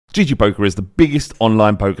GG Poker is the biggest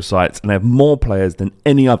online poker site and they have more players than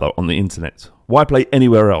any other on the internet. Why play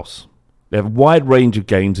anywhere else? They have a wide range of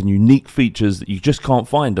games and unique features that you just can't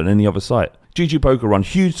find on any other site. GG Poker run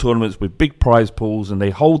huge tournaments with big prize pools and they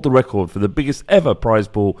hold the record for the biggest ever prize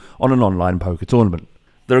pool on an online poker tournament.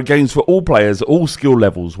 There are games for all players at all skill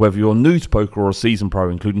levels, whether you're new to poker or a seasoned pro,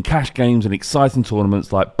 including cash games and exciting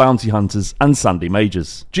tournaments like Bounty Hunters and Sunday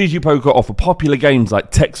Majors. GG Poker offer popular games like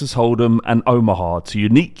Texas Hold'em and Omaha to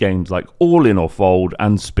unique games like All In or Fold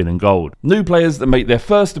and Spin and Gold. New players that make their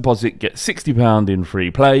first deposit get £60 in free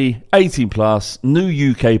play, 18 plus,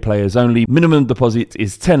 new UK players only, minimum deposit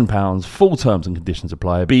is £10, full terms and conditions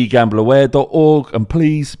apply. BeGambleAware.org and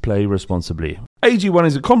please play responsibly. AG1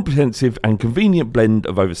 is a comprehensive and convenient blend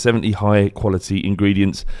of over 70 high-quality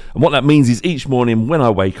ingredients, and what that means is each morning when I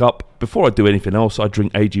wake up, before I do anything else, I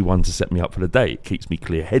drink AG1 to set me up for the day. It keeps me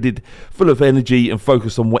clear-headed, full of energy, and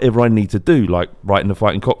focused on whatever I need to do, like writing the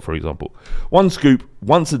Fighting Cock, for example. One scoop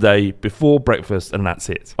once a day before breakfast, and that's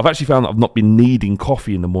it. I've actually found that I've not been needing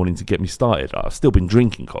coffee in the morning to get me started. I've still been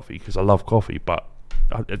drinking coffee because I love coffee, but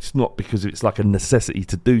it's not because it's like a necessity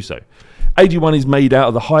to do so. AG1 is made out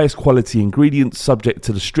of the highest quality ingredients subject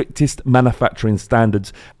to the strictest manufacturing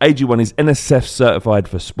standards. AG1 is NSF certified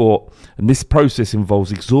for sport, and this process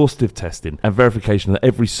involves exhaustive testing and verification that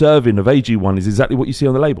every serving of AG1 is exactly what you see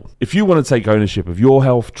on the label. If you want to take ownership of your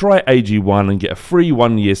health, try AG1 and get a free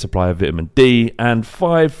 1-year supply of vitamin D and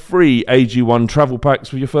 5 free AG1 travel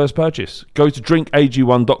packs with your first purchase. Go to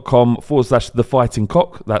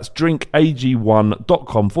drinkag1.com/thefightingcock. That's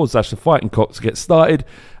drinkag1.com/thefightingcock to get started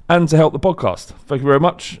and to help the podcast. Thank you very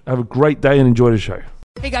much. Have a great day and enjoy the show.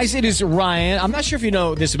 Hey guys, it is Ryan. I'm not sure if you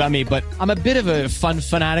know this about me, but I'm a bit of a fun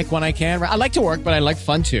fanatic when I can. I like to work, but I like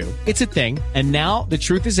fun too. It's a thing. And now the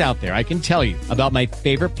truth is out there. I can tell you about my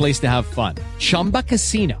favorite place to have fun. Chumba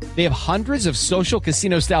Casino. They have hundreds of social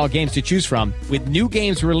casino style games to choose from with new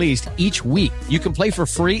games released each week. You can play for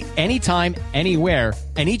free anytime, anywhere.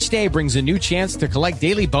 And each day brings a new chance to collect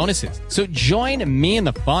daily bonuses. So join me in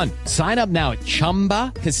the fun. Sign up now at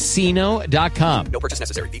ChumbaCasino.com. No purchase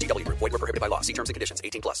necessary. VGW. Void where prohibited by law. See terms and conditions.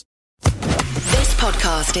 18 plus. This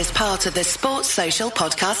podcast is part of the Sports Social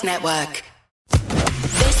Podcast Network.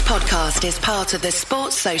 This podcast is part of the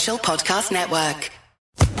Sports Social Podcast Network.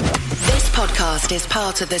 This podcast is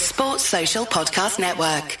part of the Sports Social Podcast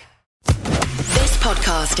Network. This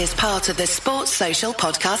podcast is part of the Sports Social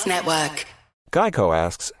Podcast Network. Geico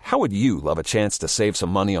asks, how would you love a chance to save some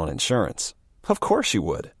money on insurance? Of course you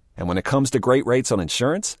would. And when it comes to great rates on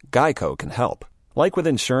insurance, Geico can help. Like with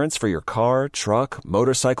insurance for your car, truck,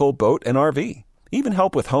 motorcycle, boat, and RV. Even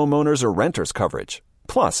help with homeowners or renters coverage.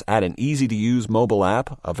 Plus, add an easy-to-use mobile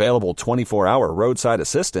app, available 24-hour roadside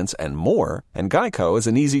assistance, and more, and Geico is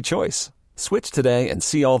an easy choice. Switch today and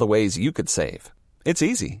see all the ways you could save. It's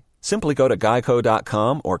easy. Simply go to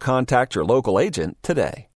geico.com or contact your local agent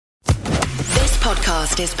today. This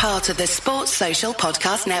podcast is part of the Sports Social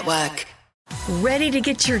Podcast Network. Ready to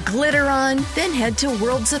get your glitter on? Then head to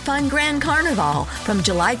Worlds of Fun Grand Carnival from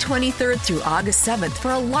July 23rd through August 7th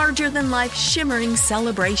for a larger-than-life shimmering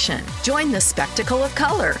celebration. Join the spectacle of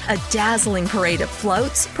color, a dazzling parade of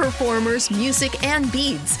floats, performers, music, and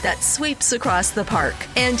beads that sweeps across the park.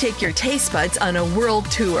 And take your taste buds on a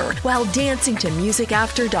world tour while dancing to music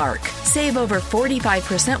after dark. Save over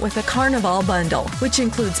 45% with the Carnival Bundle, which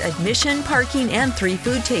includes admission, parking, and 3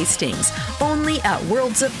 food tastings. Only at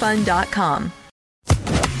worldsoffun.com.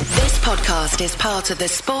 This podcast is part of the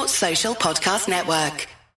Sports Social Podcast Network.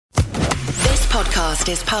 This podcast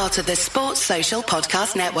is part of the Sports Social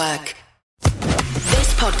Podcast Network.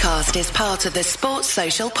 This podcast is part of the Sports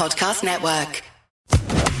Social Podcast Network.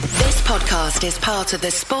 This podcast is part of the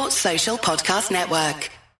Sports Social Podcast Network.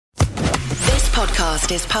 This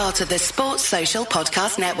podcast is part of the Sports Social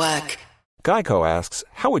Podcast Network. Geico asks,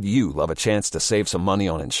 how would you love a chance to save some money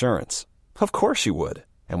on insurance? Of course you would.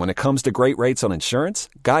 And when it comes to great rates on insurance,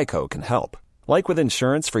 Geico can help. Like with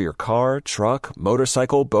insurance for your car, truck,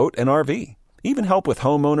 motorcycle, boat, and RV. Even help with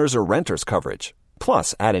homeowners or renters coverage.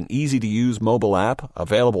 Plus, add an easy-to-use mobile app,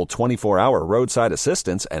 available 24-hour roadside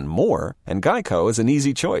assistance, and more, and Geico is an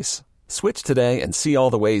easy choice. Switch today and see all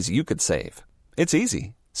the ways you could save. It's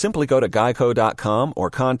easy. Simply go to geico.com or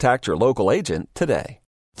contact your local agent today.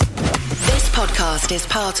 This podcast is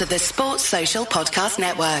part of the Sports Social Podcast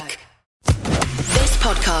Network. This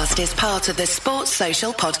podcast is part of the Sports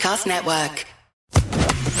Social Podcast Network.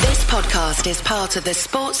 This podcast is part of the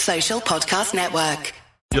Sports Social Podcast Network.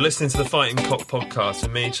 You're listening to the Fighting Cock podcast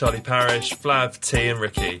with me, Charlie Parish, Flav, T and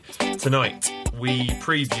Ricky. Tonight, we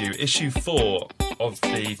preview issue 4 of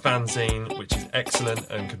the fanzine, which is excellent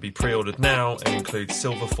and can be pre-ordered now and includes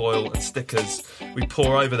silver foil and stickers. We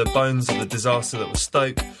pour over the bones of the disaster that was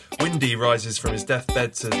Stoke. Windy rises from his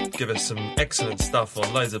deathbed to give us some excellent stuff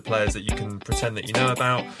on loads of players that you can pretend that you know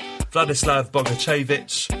about. Vladislav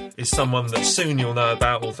Bogacevic is someone that soon you'll know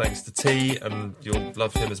about, all thanks to T, and you'll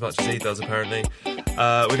love him as much as he does, apparently.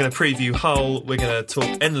 We're going to preview Hull. We're going to talk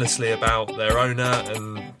endlessly about their owner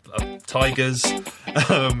and Tigers.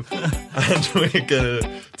 And we're going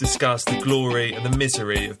to discuss the glory and the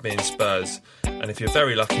misery of being Spurs. And if you're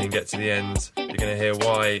very lucky and get to the end, you're going to hear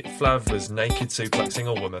why Flav was naked suplexing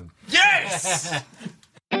a woman. Yes!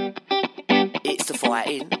 It's the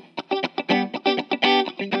fighting.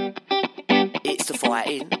 It's the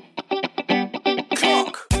fighting.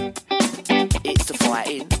 Clock. It's the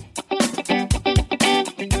fighting.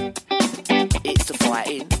 It's the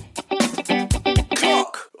fighting.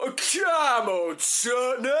 Clock. Come on,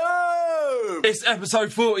 son. No. It's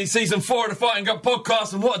episode 40, season 4 of the Fighting Gut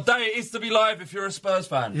podcast, and what a day it is to be live if you're a Spurs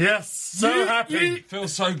fan. Yes, so happy.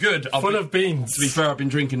 Feels so good. Full of beans. To be fair, I've been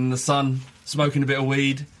drinking in the sun, smoking a bit of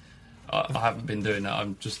weed. I haven't been doing that.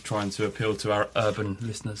 I'm just trying to appeal to our urban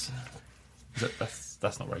listeners.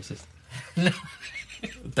 That's not racist. No.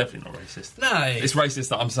 Definitely not racist. No. It's racist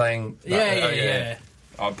that I'm saying that. Yeah.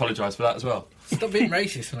 I apologise for that as well. Stop being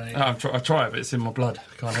racist, mate. I try, but it's in my blood.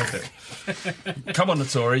 I can't help it. Come on, the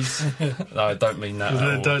Tories. No, I don't mean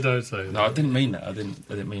that. Don't say that. No, I didn't mean that. I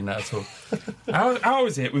didn't mean that at all. How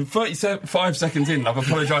is it? We're 35 seconds in. I've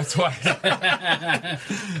apologised twice.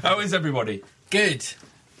 How is everybody? Good.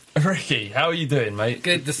 Ricky, how are you doing, mate?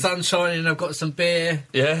 Good. The sun's shining. I've got some beer.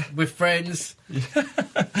 Yeah. With friends.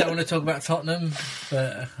 Don't want to talk about Tottenham,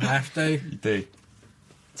 but I have to. You do.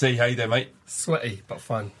 T, how you doing, mate? Sweaty, but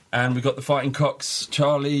fun. And we got the Fighting Cocks,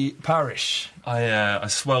 Charlie Parish. I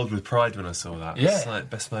swelled with pride when I saw that. Yeah. It's like the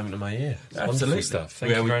best moment of my year. It's Absolutely. wonderful stuff.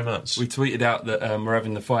 Thank you very much. We tweeted out that we're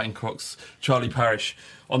having the Fighting Cocks, Charlie Parish,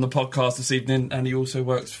 on the podcast this evening, and he also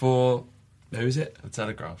works for... Who is it? The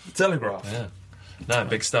Telegraph. The Telegraph. Yeah. No,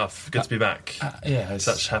 big stuff. Good to be back. Yeah.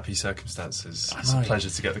 Such happy circumstances. It's a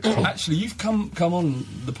pleasure to get the call. Actually, you've come on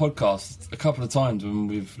the podcast a couple of times when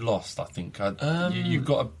we've lost, I think. You've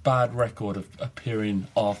got a bad record of appearing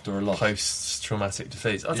after a loss. Post-traumatic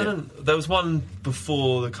defeats. I don't know. There was one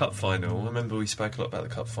before the cup final. I remember we spoke a lot about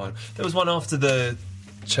the cup final. There was one after the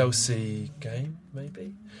Chelsea game,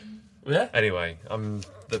 maybe? Yeah. Anyway, I'm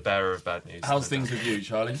the bearer of bad news. How's things with you,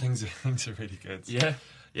 Charlie? Things are really good. Yeah?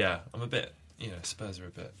 Yeah, I'm a bit... Spurs are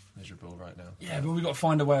a bit miserable right now. Yeah, but we've got to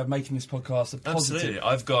find a way of making this podcast a positive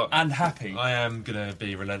and happy. I am going to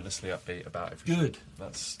be relentlessly upbeat about everything. Good.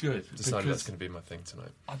 That's good. Decided that's going to be my thing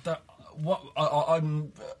tonight.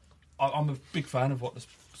 I'm a big fan of what the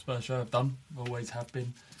Spurs show have done. Always have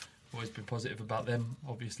been. Always been positive about them,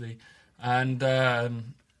 obviously. And is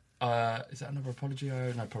that another apology?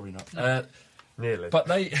 Oh, no, probably not. Nearly. But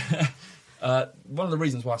they... one of the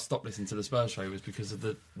reasons why I stopped listening to the Spurs show was because of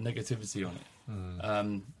the negativity on it.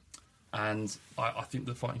 And I think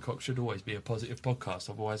the Fighting Cock should always be a positive podcast.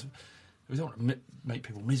 Otherwise, we don't want to make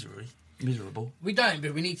people miserable. We don't,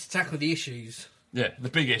 but we need to tackle the issues. Yeah, the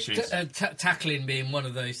big issues. Tackling being one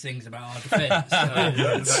of those things about our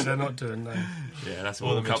defence. So. They're not doing that. Yeah, that's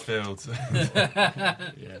all what the midfield.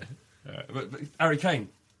 Yeah. But Harry Kane,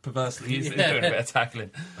 perversely, he's doing a bit of tackling.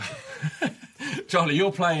 Charlie,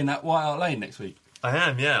 you're playing at White Hart Lane next week. I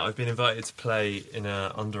am, yeah. I've been invited to play in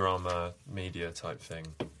a Under Armour media type thing.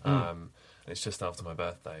 It's just after my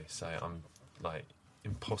birthday, so I'm like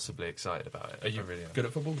impossibly excited about it. Are you really good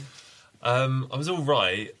at football? I was all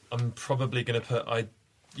right. I'm probably going to put... I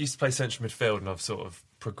used to play central midfield and I've sort of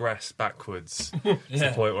progressed backwards to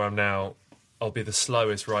the point where I'll be the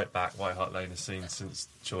slowest right back White Hart Lane has seen since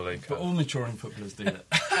Chorley. But all maturing footballers do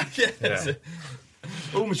that.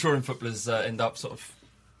 All maturing footballers end up sort of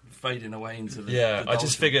fading away into the... Yeah, the I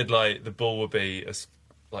just figured like the ball would be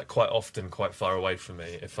quite often quite far away from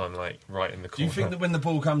me if I'm like right in the corner. Do you think that when the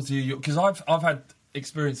ball comes to you... Because I've had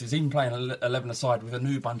experiences, even playing 11-a-side with a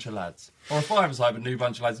new bunch of lads, or a 5-a-side with a new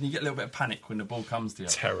bunch of lads, and you get a little bit of panic when the ball comes to you.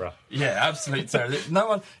 Terror. Yeah, absolute terror. No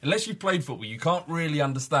one, unless you've played football, you can't really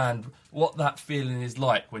understand what that feeling is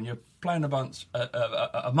like when you're playing amongst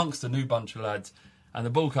a new bunch of lads, and the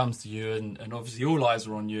ball comes to you, and obviously all eyes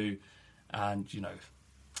are on you, and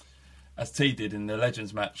as T did in the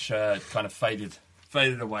Legends match, kind of faded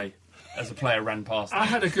away as a player ran past him. I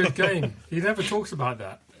had a good game. He never talks about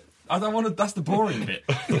that. I don't want to. That's the boring bit.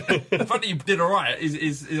 The fact that you did all right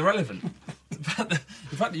is irrelevant. The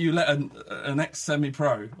fact that you let an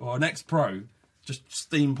ex-semi-pro or an ex-pro just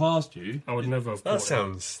steam past you. I would never have caught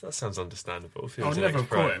him. That sounds understandable. I would never have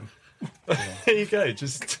caught him. There you go.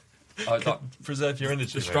 Just Preserve your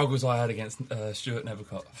energy. The mate. struggles I had against Stuart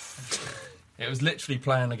Nethercott. It was literally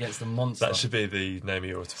playing against a monster. That should be the name of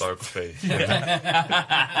your autobiography.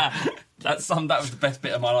 That was the best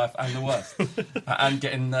bit of my life and the worst. And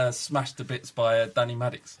getting smashed to bits by Danny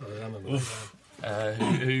Maddox,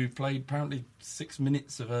 who played apparently 6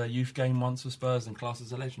 minutes of a youth game once for Spurs and classed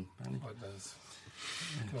as a legend.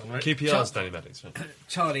 QPR's Danny Maddox, right?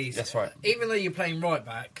 Charlie, That's right. even though you're playing right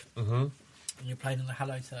back and you're playing on the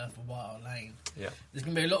Hello Turf or White Hart Lane, there's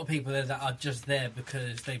going to be a lot of people there that are just there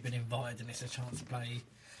because they've been invited and it's a chance to play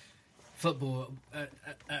football at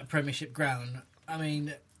a Premiership ground. I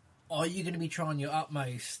mean, are you going to be trying your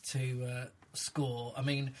utmost to score? I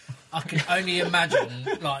mean, I can only imagine,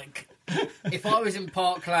 like, if I was in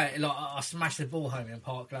Park Lane, like, I smashed the ball home in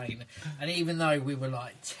Park Lane, and even though we were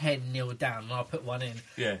like 10-0 down and I put one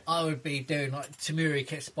in, I would be doing like Tamuri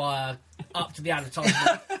Ketspire up to the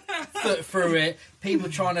advertisement, foot through it, people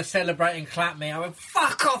trying to celebrate and clap me. I went,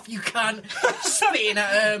 fuck off, you cunt, spitting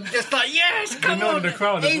at them, just like, yes, come on, the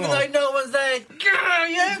crowd as even well. though no one's there,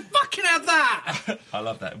 yeah, fucking have that. I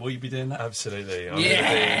love that. Will you be doing that? Absolutely. I'm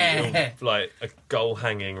Yeah. gonna be, like a goal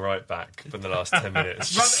hanging right back for the last 10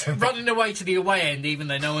 minutes. Just- Running away to the away end, even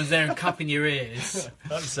though no one's there, and cupping your ears.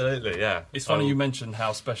 Absolutely, yeah. It's funny you mentioned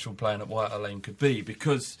how special playing at White Hart Lane could be,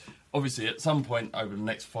 because obviously at some point over the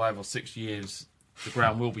next 5 or 6 years, the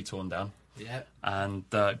ground will be torn down. Yeah. And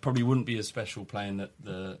it probably wouldn't be as special playing at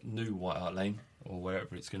the new White Hart Lane, or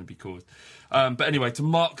wherever it's going to be called. But anyway, to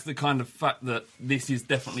mark the kind of fact that this is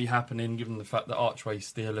definitely happening, given the fact that Archway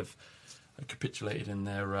Steel have capitulated in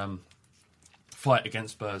their fight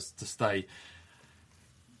against Spurs to stay,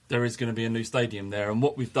 there is going to be a new stadium there. And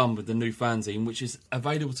what we've done with the new fanzine, which is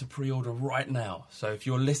available to pre-order right now. So if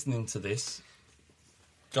you're listening to this,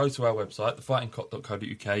 go to our website,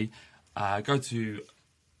 thefightingcock.co.uk, go to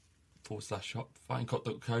 /shop,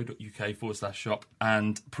 fightingcock.co.uk /shop,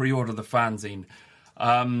 and pre-order the fanzine.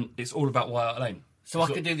 It's all about White Hart Lane. So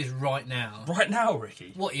I could do this right now. Right now,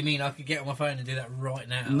 Ricky? What, you mean I could get on my phone and do that right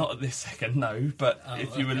now? Not at this second, no. But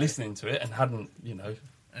if you were listening to it and hadn't,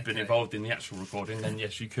 been involved in the actual recording, then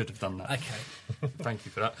yes, you could have done that. Okay. Thank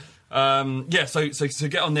you for that. So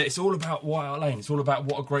get on there. It's all about White Hart Lane. It's all about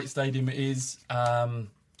what a great stadium it is, the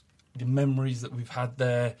memories that we've had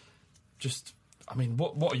there. Just, I mean,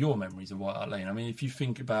 what are your memories of White Hart Lane? I mean, if you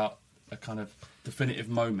think about a kind of definitive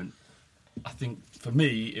moment, I think for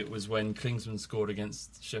me it was when Klinsmann scored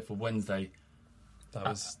against Sheffield Wednesday. That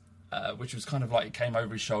was, which was kind of like it came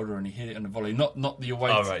over his shoulder and he hit it on a volley, not the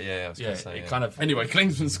away. Oh right, yeah. I was going to say. Kind of. Anyway,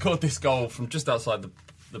 Klinsmann scored this goal from just outside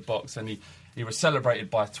the box, and he was celebrated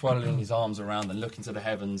by twirling his arms around and looking to the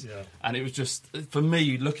heavens. Yeah. And it was just, for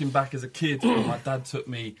me, looking back as a kid, my dad took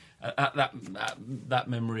me at that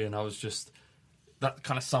memory, and I was just. That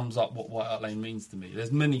kind of sums up what White Hart Lane means to me.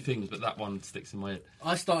 There's many things, but that one sticks in my head.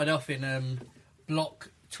 I started off in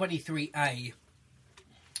block 23A,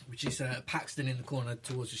 which is Paxton in the corner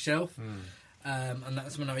towards the shelf. And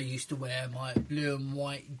that's when I used to wear my blue and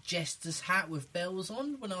white jester's hat with bells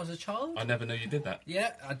on when I was a child. I never knew you did that.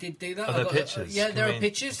 Yeah, I did do that. Are there pictures? Yeah, there are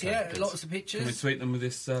pictures. Okay, good. Lots of pictures. Can we tweet them with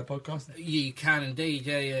this podcast? You can indeed,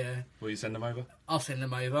 yeah. Will you send them over? I'll send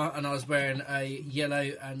them over. And I was wearing a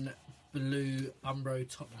yellow and blue Umbro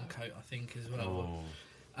Tottenham coat, I think, as well. Oh.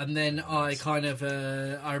 And then I kind of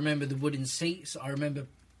I remember the wooden seats. I remember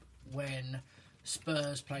when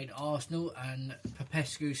Spurs played Arsenal and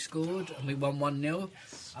Popescu scored and we won 1-0,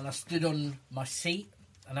 and I stood on my seat,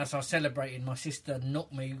 and as I was celebrating, my sister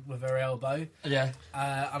knocked me with her elbow. Yeah.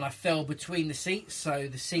 And I fell between the seats, so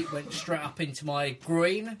the seat went straight up into my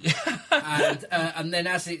groin. And then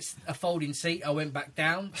as it's a folding seat, I went back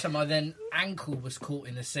down, so my then ankle was caught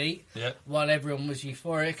in the seat while everyone was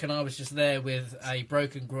euphoric, and I was just there with a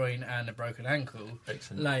broken groin and a broken ankle.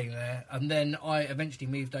 Excellent. Laying there. And then I eventually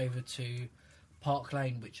moved over to Park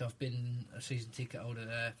Lane, which I've been a season ticket holder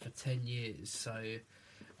there for 10 years, so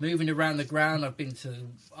moving around the ground, I've been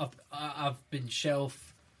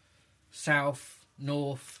Shelf, South,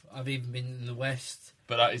 North. I've even been in the West.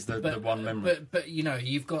 But that is the one memory. But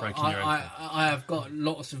you've got. I have got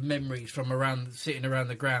lots of memories from sitting around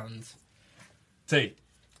the ground. T.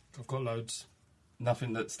 I've got loads.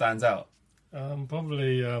 Nothing that stands out.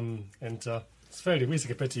 Probably Inter. It's fairly easy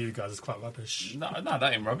compared to you guys. It's quite rubbish. No,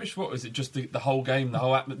 that ain't rubbish. What was it? Just the whole game, the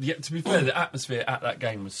whole atmosphere. To be fair, the atmosphere at that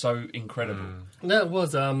game was so incredible. No, it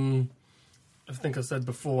was. I think I said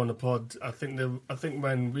before on the pod. I think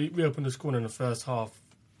when we opened the score in the first half,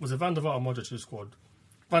 was it Van der Vaart or Modric who scored?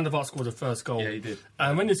 Van der Vaart scored the first goal. Yeah, he did.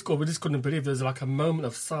 And when he scored, we just couldn't believe there's like a moment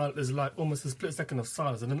of silence. There's like almost a split second of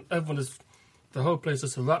silence, and then the whole place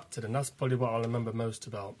just erupted, and that's probably what I remember most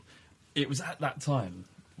about. It was at that time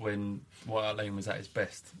when White Hart Lane was at its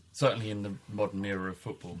best, certainly in the modern era of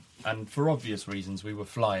football. And for obvious reasons, we were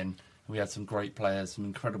flying. We had some great players, some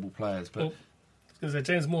incredible players. But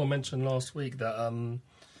James Moore mentioned last week that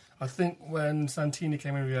I think when Santini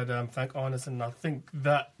came in, we had Frank Arneson. I think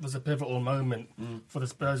that was a pivotal moment for the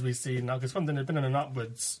Spurs we see now, because something had been in an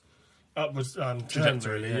upwards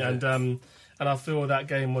trajectory, really, and I feel that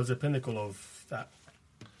game was a pinnacle of that.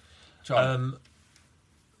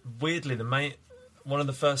 Weirdly, one of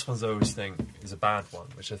the first ones I always think is a bad one,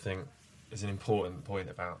 which I think is an important point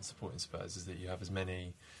about supporting Spurs, is that you have as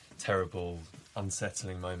many terrible,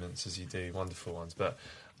 unsettling moments as you do wonderful ones. But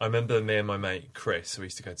I remember me and my mate Chris, who we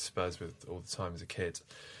used to go to Spurs with all the time as a kid,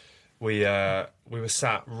 we were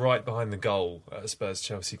sat right behind the goal at a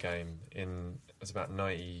Spurs-Chelsea game it was about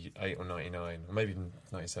 98 or 99, or maybe even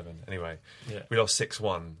 97. Anyway, we lost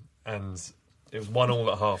 6-1, and it was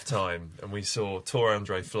 1-1 at half-time, and we saw Tore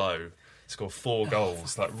Andre Flo score 4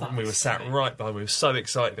 goals. We were sat right behind. We were so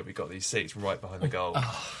excited that we got these seats right behind the goal.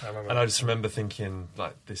 I just remember thinking,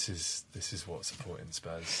 this is what supporting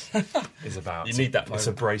Spurs is about. You need that It's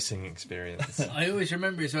a bracing experience. I always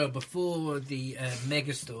remember as well, before the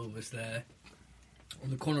Megastore was there on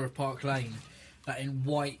the corner of Park Lane, that in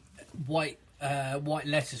white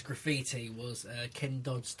letters graffiti was Ken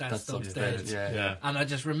Dodd's Dad's Dog's Dead. Yeah. And I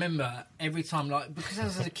just remember every time, because I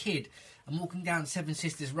was a kid, I'm walking down Seven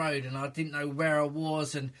Sisters Road and I didn't know where I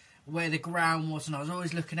was and where the ground was, and I was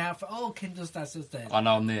always looking out for, Ken Dodd's Dad's Dog's Dead. I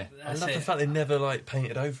know, I'm there. I love the fact they never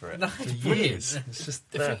painted over it for years. It's just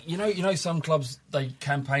you know, some clubs, they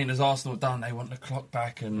campaign, as Arsenal have done, they want the clock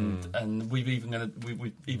back, and we've even done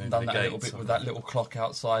that a little bit with that little clock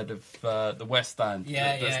outside of the West Stand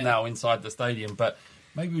that's now inside the stadium. But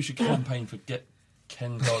maybe we should campaign for get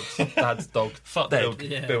Ken Dodd's Dad's Dog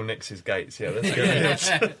dead. Bill Nix's gates. Let's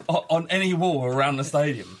go. On any wall around the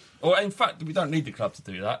stadium. Or in fact, we don't need the club to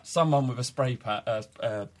do that. Someone with a spray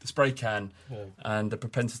can and a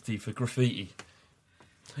propensity for graffiti.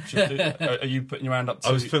 Are you putting your hand up?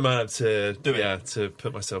 I was putting my hand up to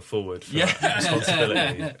put myself forward for that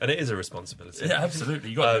responsibility, and it is a responsibility. Yeah,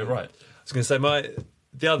 absolutely. You got to do it right. I was going to say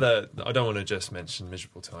the other. I don't want to just mention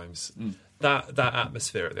miserable times. That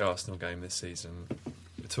atmosphere at the Arsenal game this season.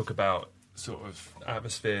 We talk about sort of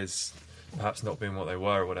atmospheres perhaps not being what they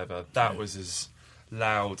were or whatever. That was as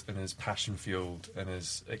loud and as passion fueled and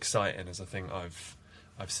as exciting as I think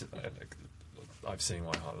I've seen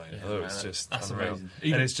White Hart Lane. It's just unreal,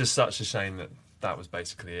 and it's just such a shame that was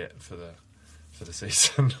basically it for the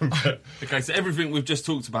season. Okay, so everything we've just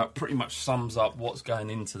talked about pretty much sums up what's going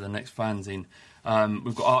into the next fanzine.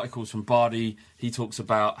 We've got articles from Bardi. He talks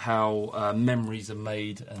about how memories are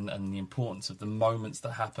made and the importance of the moments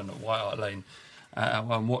that happen at White Hart Lane.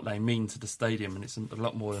 And what they mean to the stadium, and it's a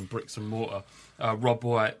lot more than bricks and mortar. Rob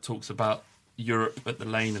White talks about Europe at the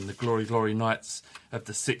Lane and the glory nights of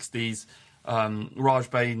the 60s.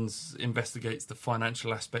 Raj Baines investigates the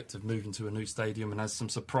financial aspect of moving to a new stadium and has some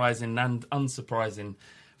surprising and unsurprising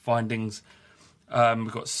findings.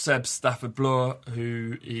 We've got Seb Stafford Bloor,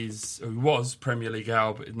 who was Premier League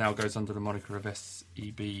Al, but now goes under the moniker of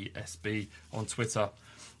SEBSB on Twitter.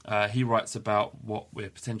 He writes about what we're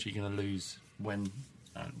potentially going to lose when,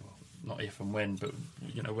 not if and when, but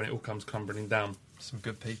when it all comes crumbling down. Some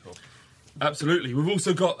good people. Absolutely. We've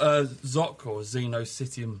also got Zoc, or Zeno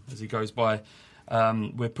Citium, as he goes by.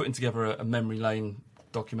 We're putting together a memory lane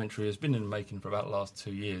documentary. It's been in the making for about the last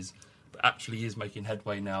 2 years, but actually is making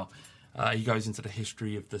headway now. He goes into the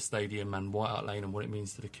history of the stadium and White Hart Lane and what it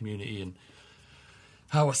means to the community, and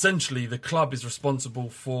how essentially the club is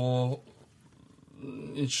responsible for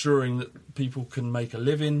ensuring that people can make a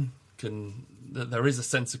living, that there is a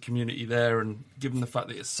sense of community there, and given the fact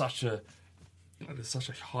that it's such a there's such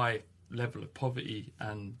a high level of poverty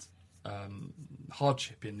and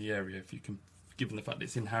hardship in the area, if you can, given the fact that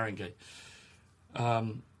it's in Haringey,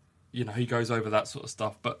 he goes over that sort of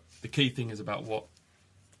stuff. But the key thing is about what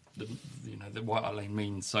the White Hart Lane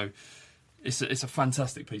means. So it's a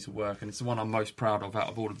fantastic piece of work, and it's the one I'm most proud of out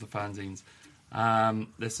of all of the fanzines.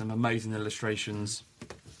 There's some amazing illustrations,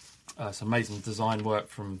 some amazing design work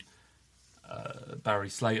from Barry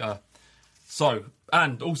Slater. So,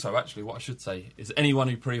 and also, actually, what I should say is anyone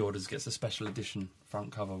who pre-orders gets a special edition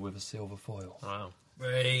front cover with a silver foil. Wow.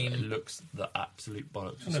 It looks the absolute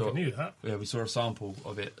bollocks. I never knew that. Yeah, we saw a sample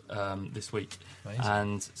of it this week. Amazing.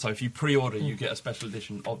 And so if you pre-order, you get a special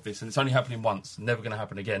edition of this. And it's only happening once, never going to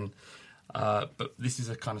happen again. But this is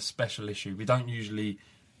a kind of special issue. We don't usually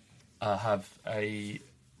have a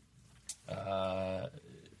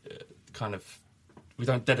we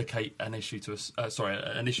don't dedicate an issue to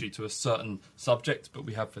an issue to a certain subject, but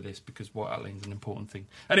we have for this because White Hart Lane's an important thing.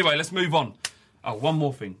 Anyway, let's move on. Oh, one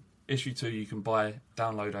more thing. Issue 2, you can buy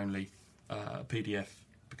download only PDF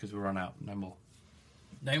because we run out. No more.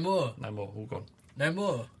 No more. No more. All gone. No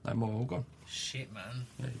more. No more. All gone. Shit, man.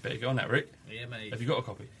 Yeah, you better get on that, Rick. Yeah, mate. Have you got a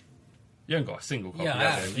copy? You haven't got a single copy, Yeah, I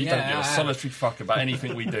have have. you? You Yeah, don't give I a have. solitary fuck about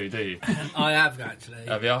anything we do you? I have actually.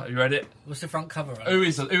 Have you? You read it? What's the front cover on? Who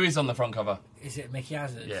is on the front cover? Is it Mickey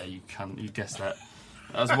Hazard? Yeah, you can't. You guessed that.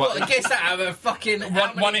 That's I guess that out of a fucking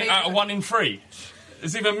out of 1 in 3.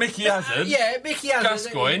 It's either Mickey Hazard, yeah, Mickey Hazard,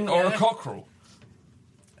 Gascoigne, or a cockerel.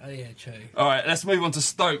 Oh yeah, true. All right, let's move on to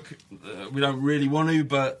Stoke. We don't really want to,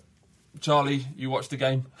 but Charlie, you watched the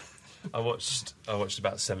game. I watched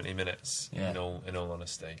about 70 minutes. Yeah. In all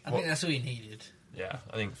honesty. I think that's all you needed. Yeah,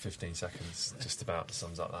 I think 15 seconds just about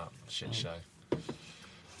sums up that shit show.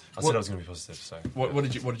 I said I was going to be positive. So what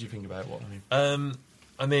did you think about it?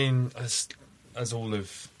 I mean, as all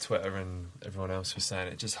of Twitter and everyone else was saying,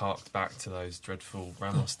 it just harked back to those dreadful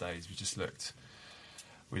Ramos days.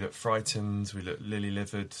 We looked frightened. We looked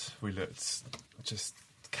lily-livered. We looked just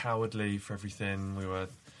cowardly for everything.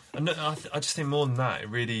 And I just think more than that, it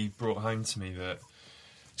really brought home to me that,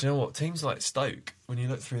 do you know what? Teams like Stoke, when you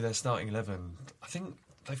look through their starting 11, I think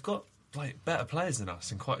they've got like better players than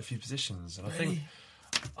us in quite a few positions. And I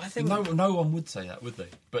think no one would say that, would they?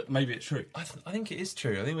 But maybe it's true. I think it is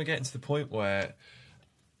true. I think we're getting to the point where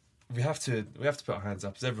we have to put our hands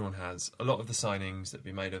up, as everyone has. A lot of the signings that have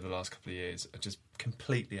been made over the last couple of years are just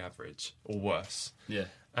completely average or worse. Yeah.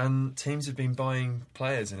 And teams have been buying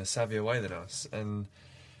players in a savvier way than us. And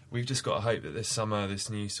we've just got to hope that this summer, this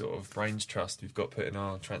new sort of brains trust we've got putting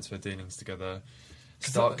our transfer dealings together,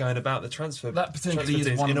 start going about the transfer. That potentially is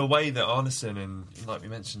in a way that Arneson and, like we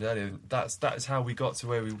mentioned earlier, that is how we got to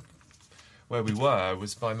where we were,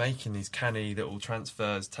 was by making these canny little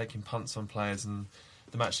transfers, taking punts on players, and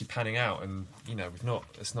them actually panning out. And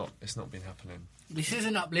it's not been happening. This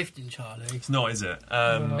isn't uplifting, Charlie. It's not, is it?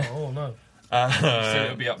 No. So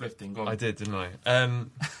it'll be uplifting. Go on. I did, didn't I?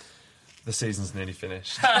 The season's nearly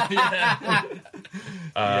finished. The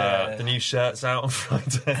new shirt's out on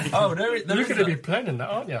Friday. Oh, You're going to be playing in that,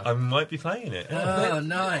 aren't you? I might be playing it. Oh,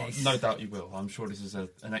 nice. No doubt you will. I'm sure this is an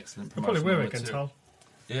excellent You'll promotion. probably wear it, can tell.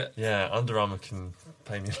 Yeah, Under Armour can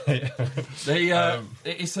pay me later.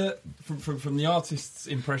 It's from the artist's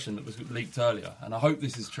impression that was leaked earlier, and I hope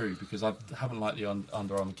this is true because I haven't liked the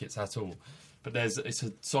Under Armour kits at all. But it's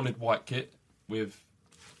a solid white kit with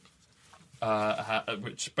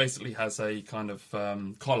which basically has a kind of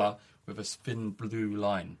collar with a thin blue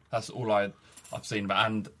line. That's all I've seen about,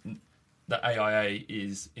 and the AIA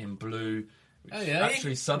is in blue. Which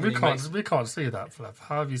actually suddenly we can't see that, Flav.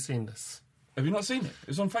 How have you seen this? Have you not seen it? It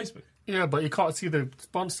was on Facebook. Yeah, but you can't see the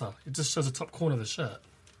sponsor. It just shows the top corner of the shirt.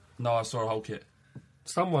 No, I saw a whole kit.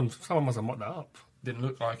 Someone must have mocked that up. Didn't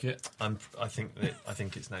look like it. I think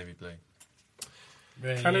it's navy blue.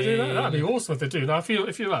 Can they do that? That'd be awesome if they do. Now, if you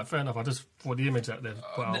like, fair enough. I just thought the image out there.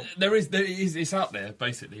 There is. It's out there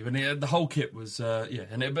basically. When the whole kit was, but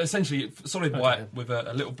essentially solid white with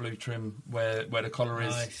a little blue trim where the collar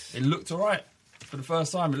is. Nice. It looked alright for the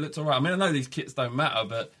first time. It looked alright. I mean, I know these kits don't matter,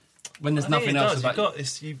 but when there's nothing else about, you've got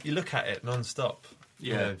this. You look at it non-stop.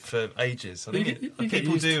 Yeah, for ages. I think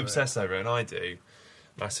people do obsess over it, and I do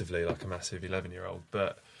massively, like a massive 11-year-old.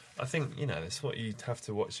 But I think it's what you have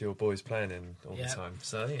to watch your boys playing in all the time.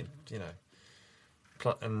 So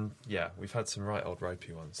and we've had some right old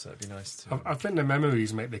ropey ones, so it'd be nice to. I think the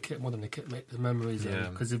memories make the kit more than the kit make the memories.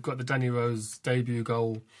 Because you've got the Danny Rose debut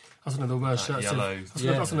goal. That's one of the worst shirts.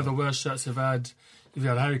 That's one of the worst shirts you've had. You've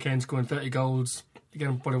had Harry Kane scoring 30 goals.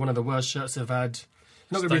 Again, probably one of the worst shirts you've had.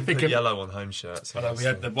 You're not going to be thinking yellow on home shirts. I know, we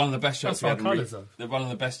had one of the best shirts. That's one of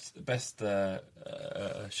the best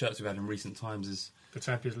shirts we've had in recent times is the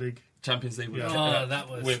Champions League. That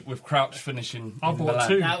was with Crouch finishing. I bought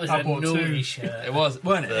two. That was a naughty shirt. It was,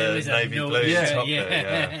 wasn't it? It was navy a blue top yeah.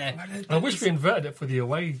 there, I wish we inverted it for the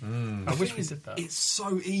away. I wish we did that. It's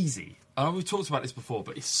so easy. I know we've talked about this before,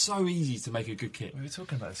 but it's so easy to make a good kit. We were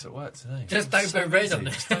talking about this at work today. Just don't put red on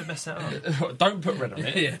it. Just don't mess it up. Don't put red on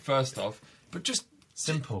it, first off. But just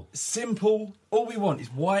simple. All we want is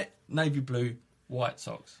white, navy blue, white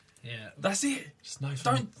socks. Yeah, that's it. Just no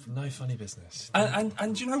funny business.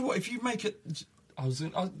 And you know what? If you make it, I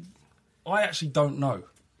actually don't know.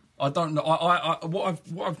 I don't know. What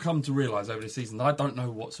I've come to realise over the season, I don't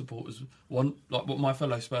know what supporters want, like what my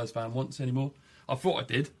fellow Spurs fan wants anymore. I thought I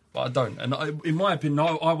did, but I don't. And in my opinion,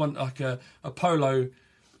 I want like a polo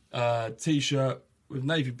t-shirt with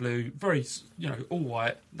navy blue, very, all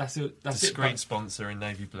white. That's it. That's Discreet sponsor in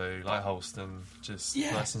navy blue, like Holston, just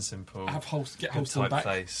nice and simple. Get Holston back.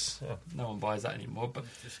 Typeface. Yeah. No one buys that anymore, but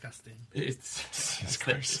It's disgusting.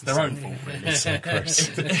 It's their own fault, really. It's so gross.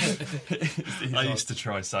 I used to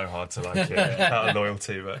try so hard to like it out of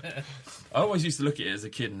loyalty, but I always used to look at it as a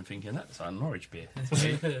kid and thinking that's a Norwich beer.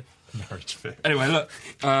 Norwich beer. Anyway, look,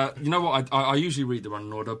 you know what? I usually read the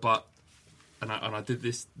running order, but and I did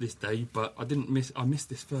this day, but I missed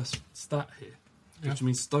this first stat here, which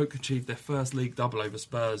means Stoke achieved their first league double over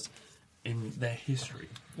Spurs in their history.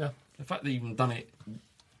 Yeah, the fact they've even done it,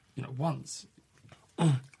 once.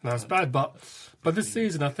 That's bad, but this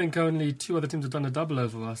season I think only 2 other teams have done a double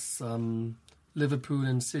over us: Liverpool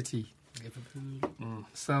and City.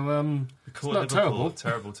 So it's not terrible.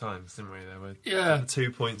 Terrible times, didn't we? There were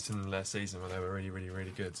 2 points in their season where they were really, really,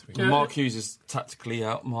 really good. Mark Hughes has tactically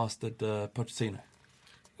outmastered Pochettino.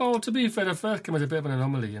 Well, to be fair, the first game was a bit of an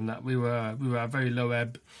anomaly in that we were at a very low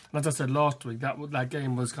ebb. And as I said last week, that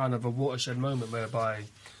game was kind of a watershed moment whereby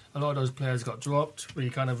a lot of those players got dropped. We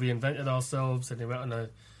kind of reinvented ourselves and we went on a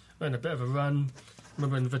bit of a run.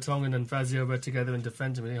 Remember when Vertonghen and Fazio were together in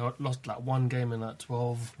defence and we lost like 1 game in like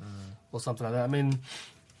 12 or something like that. I mean,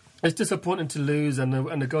 it's disappointing to lose, and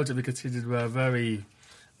the goals that we conceded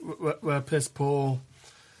were piss poor.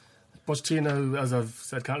 Pochettino, as I've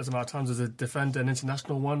said countless amount of times, was a defender, an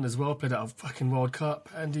international one as well, played at a fucking World Cup,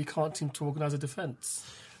 and he can't seem to organise a defence.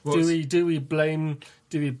 Do we blame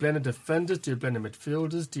the defenders? Do you blame the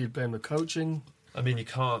midfielders? Do you blame the coaching? I mean, you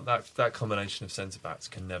can't. That combination of centre backs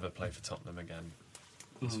can never play for Tottenham again.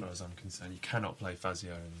 As far as I'm concerned, you cannot play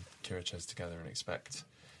Fazio and Kirichez together and expect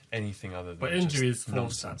anything other than. But injuries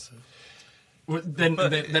nonsense. Well, then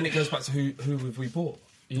it goes back to who have we bought?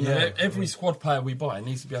 Every squad player we buy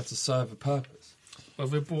needs to be able to serve a purpose. Well,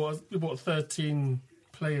 we bought 13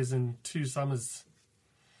 players in 2 summers,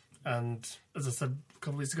 and as I said a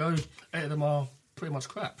couple of weeks ago, 8 of them are pretty much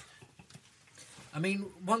crap. I mean,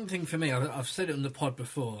 one thing for me, I've said it on the pod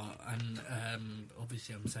before, and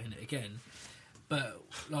obviously I'm saying it again. But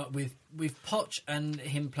like with Poch and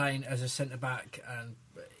him playing as a centre back, and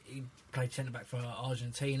he played centre back for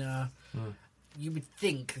Argentina, you would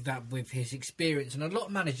think that with his experience, and a lot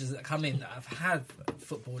of managers that come in that have had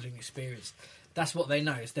footballing experience, that's what they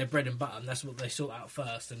know. It's their bread and butter, and that's what they sort out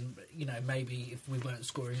first. And maybe if we weren't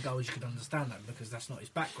scoring goals, you could understand that because that's not his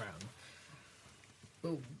background.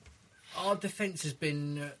 But our defence has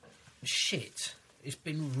been shit. It's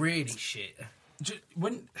been really shit.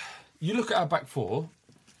 When you look at our back four,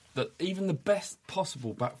 that even the best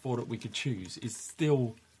possible back four that we could choose is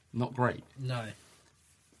still not great. No.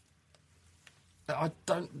 I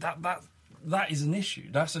don't. That is an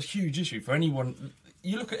issue. That's a huge issue for anyone.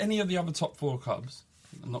 You look at any of the other top 4 clubs.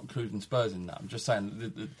 I'm not including Spurs in that. I'm just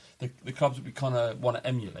saying the clubs that we kind of want to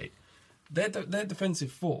emulate. Their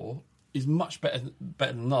defensive 4 is much better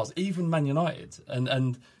than ours. Even Man United,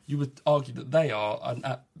 and you would argue that they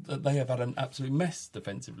have had an absolute mess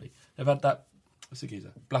defensively. They've had that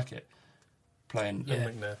Blackett playing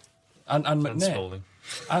McNair and McNair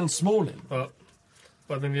and Smalling.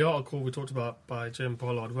 But in the article we talked about by Jim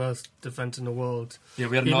Pollard, worst defence in the world. Yeah,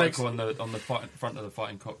 we had an article on the front of the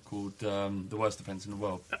Fighting Cock called "The Worst Defence in the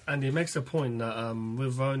World." And he makes a point that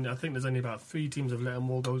I think there's only about 3 teams have let in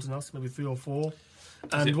more goals than us, maybe 3 or 4.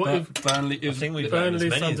 And Burnley? I think we've let as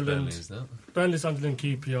many as Burnley, isn't it? Burnley, Sunderland,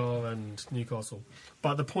 QPR, and Newcastle.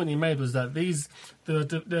 But the point he made was that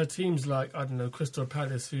there are teams like Crystal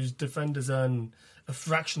Palace whose defenders earn a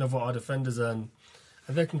fraction of what our defenders earn.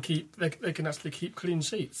 And they can actually keep clean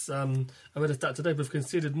sheets. I read a stat today. We've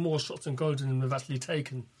conceded more shots and goals than we've actually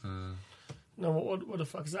taken. No, what the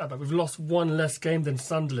fuck is that about? We've lost 1 less game than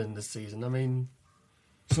Sunderland this season. I mean,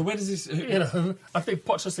 so where does this? I think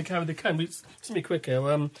Poch has to carry the can. Just be quick here.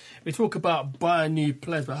 We talk about buying new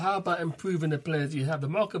players, but how about improving the players you have? The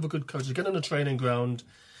mark of a good coach is get on the training ground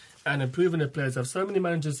and improving the players. I have so many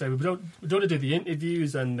managers say we don't want to do the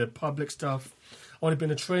interviews and the public stuff. I want to be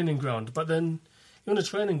in a training ground, but then you're on a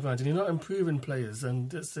training ground and you're not improving players,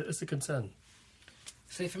 and it's a concern.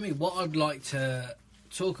 See, for me, what I'd like to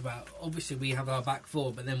talk about, obviously we have our back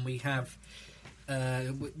 4, but then we have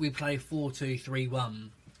we play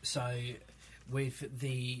 4-2-3-1. So with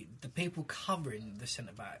the people covering the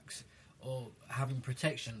centre backs or having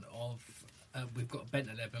protection of, we've got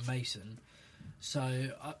Bentaleb and Mason.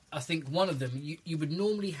 So I think one of them, you would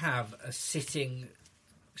normally have a sitting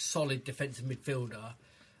solid defensive midfielder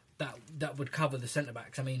that would cover the centre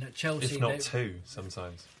backs. I mean, at Chelsea, if not 2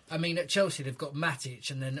 sometimes. I mean, at Chelsea they've got Matic,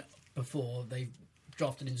 and then before they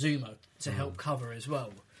drafted in Zuma to help cover as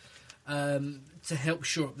well, to help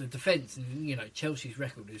shore up the defence. And Chelsea's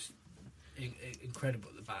record is incredible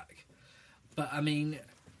at the back. But I mean,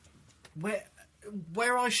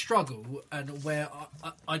 where I struggle and where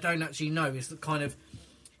I don't actually know is that kind of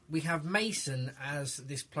we have Mason as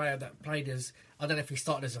this player that played as, I don't know if he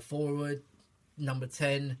started as a forward, number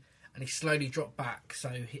 10, and he slowly dropped back.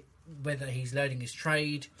 So whether he's learning his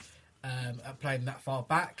trade at playing that far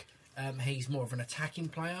back, he's more of an attacking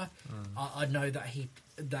player. I know that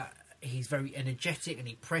he's very energetic and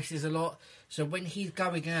he presses a lot. So when he's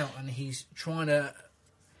going out and he's trying to,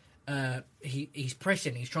 he's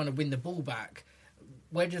pressing, he's trying to win the ball back,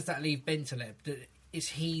 where does that leave Bentaleb? Is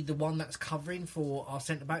he the one that's covering for our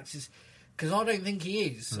centre backs? Because I don't think he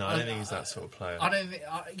is. No, I don't think he's that sort of player. I don't think,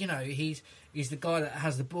 he's the guy that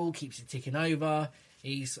has the ball, keeps it ticking over.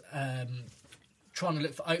 He's trying to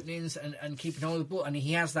look for openings and keeping hold of the ball, and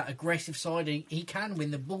he has that aggressive side. He can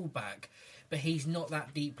win the ball back, but he's not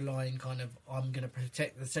that deep line kind of, I'm going to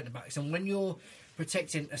protect the centre backs. And when you're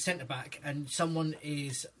protecting a centre back and someone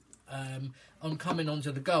is on coming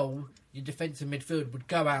onto the goal, your defensive midfield would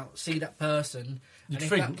go out, see that person, you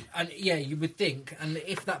would think, and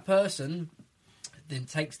if that person then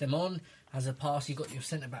takes them on, has a pass, you've got your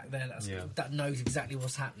centre back there that knows exactly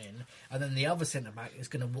what's happening, and then the other centre back is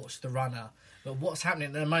going to watch the runner. But what's happening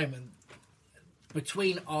at the moment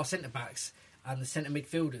between our centre backs and the centre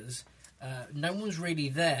midfielders, no one's really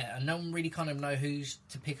there, and no one really kind of know who's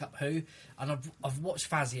to pick up who. And I've watched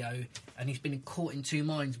Fazio, and he's been caught in two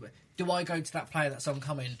minds. But do I go to that player that's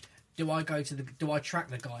oncoming? Do I track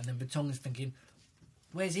the guy? And then Vertonghen's thinking,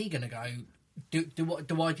 where's he going to go?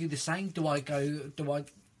 Do I do the same? Do I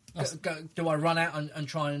run out and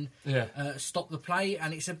try and stop the play?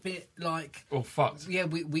 And it's a bit like, fucked. Yeah,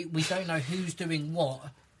 we don't know who's doing what,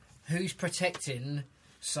 who's protecting.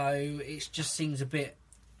 So it just seems a bit.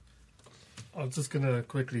 I was just going to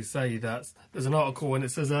quickly say that there's an article and it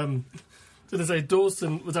says,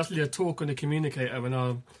 Dawson was actually a talker and a communicator when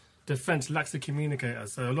our defence lacks a communicator.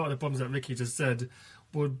 So a lot of the problems that Ricky just said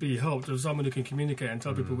would be helped with someone who can communicate and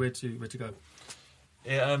tell people where to go.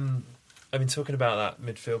 Yeah, I mean, talking about that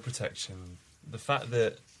midfield protection, the fact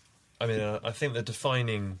that, I think the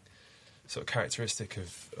defining sort of characteristic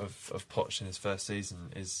of Poch in his first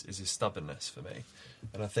season is his stubbornness for me.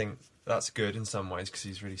 And I think that's good in some ways because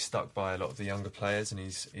he's really stuck by a lot of the younger players and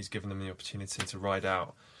he's given them the opportunity to ride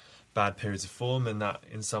out bad periods of form, and that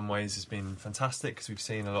in some ways has been fantastic because we've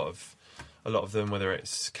seen a lot of them, whether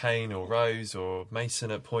it's Kane or Rose or Mason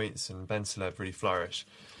at points, and Bentaleb really flourish.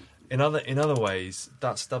 In other ways,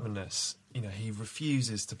 that stubbornness, he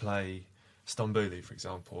refuses to play Stambouli, for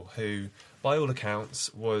example, who by all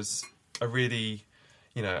accounts was a really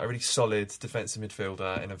solid defensive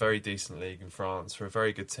midfielder in a very decent league in France for a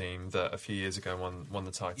very good team that a few years ago won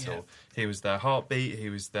the title. Yeah. He was their heartbeat. He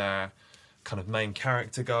was their kind of main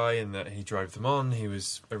character guy in that he drove them on. He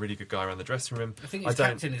was a really good guy around the dressing room. I think he's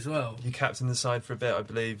captain as well. He captained the side for a bit, I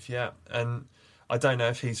believe, yeah. And I don't know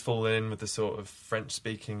if he's fallen in with the sort of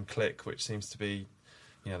French-speaking clique, which seems to be,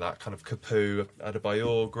 that kind of Capoue,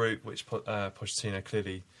 Adebayor group, which Pochettino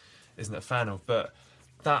clearly isn't a fan of. But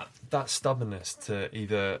that stubbornness to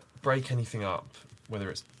either break anything up, whether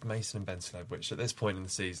it's Mason and Bentaleb, which at this point in the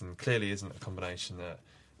season clearly isn't a combination that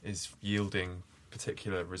is yielding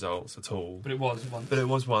particular results at all. But it was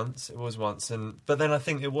once. But then I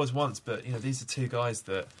think it was once. But these are two guys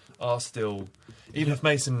that are still. Even if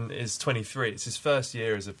Mason is 23, it's his first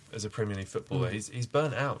year as a Premier League footballer. He's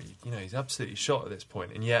burnt out. He's absolutely shot at this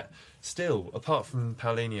point, and yet still, apart from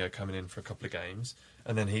Paulinho coming in for a couple of games,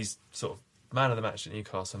 and then he's sort of man of the match at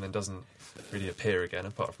Newcastle, and then doesn't really appear again,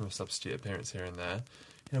 apart from a substitute appearance here and there.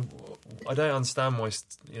 I don't understand why,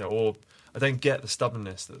 or I don't get the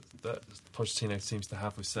stubbornness that Pochettino seems to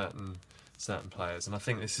have with certain players, and I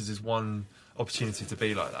think this is his one opportunity to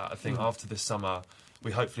be like that. I think after this summer,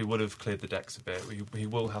 we hopefully would have cleared the decks a bit. We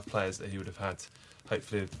will have players that he would have had,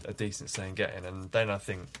 hopefully, a decent say in getting, and then I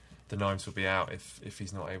think the knives will be out if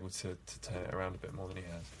he's not able to turn it around a bit more than he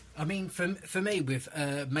has. I mean, for me, with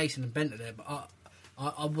Mason and Bentaleb,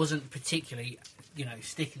 I wasn't particularly,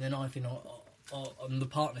 sticking the knife in on the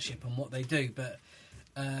partnership and what they do, but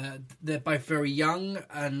they're both very young,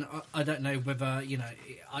 and I don't know whether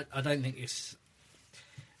I don't think it's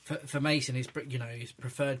for Mason his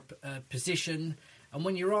preferred position, and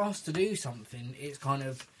when you're asked to do something, it's kind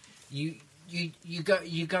of you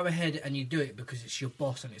go ahead and you do it because it's your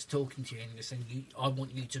boss and it's talking to you and you're saying I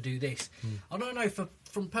want you to do this. I don't know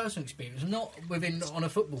from personal experience, not on a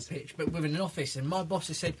football pitch, but within an office, and my boss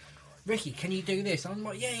has said, Ricky, can you do this? I'm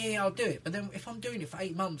like, yeah, I'll do it. But then if I'm doing it for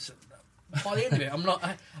 8 months, by the end of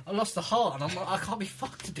it, I lost the heart, and I'm like, I can't be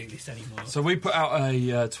fucked to do this anymore. So we put out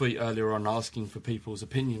a tweet earlier on asking for people's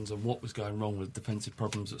opinions on what was going wrong with defensive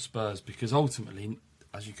problems at Spurs, because ultimately,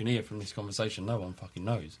 as you can hear from this conversation, no one fucking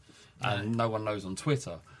knows, and no one knows on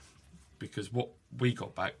Twitter, because what we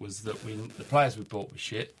got back was that the players we bought were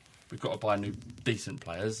shit. We've got to buy new decent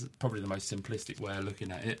players. Probably the most simplistic way of looking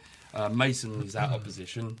at it. Mason is out of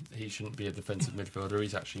position. He shouldn't be a defensive midfielder.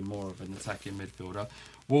 He's actually more of an attacking midfielder.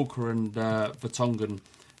 Walker and Vertonghen,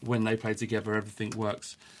 when they play together, everything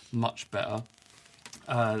works much better.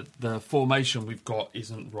 The formation we've got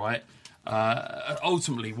isn't right.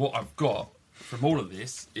 Ultimately, what I've got from all of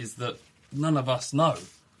this is that none of us know.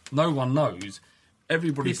 No one knows.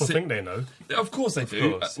 Everybody think they know. Of course they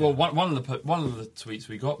do. Course, well, one of the tweets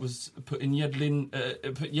we got was putting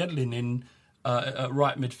Yedlin in at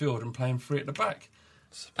right midfield and playing free at the back.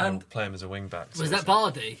 And play him as a wing back. Was that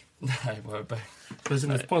Bardi? No, well, It was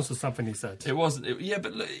in response to something he said. it wasn't.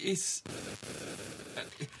 But look, it's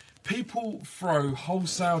people throw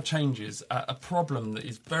wholesale changes at a problem that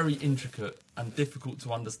is very intricate and difficult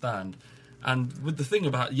to understand. And with the thing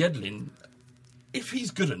about Yedlin, if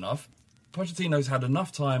he's good enough, Pochettino's had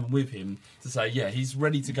enough time with him to say, yeah, he's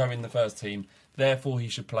ready to go in the first team, therefore he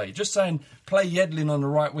should play. Just saying, play Yedlin on the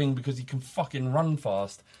right wing because he can fucking run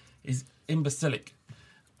fast is imbecilic.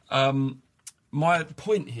 My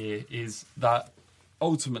point here is that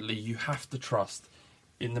ultimately you have to trust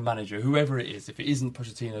in the manager, whoever it is. If it isn't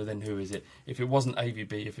Pochettino, then who is it? If it wasn't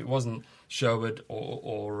AVB, if it wasn't Sherwood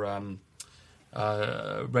or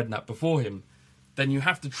Redknapp before him, then you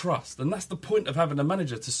have to trust. And that's the point of having a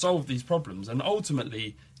manager, to solve these problems. And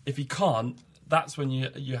ultimately, if he can't, that's when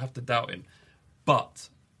you have to doubt him. But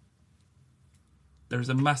there is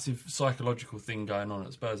a massive psychological thing going on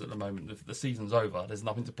at Spurs at the moment. If the season's over, there's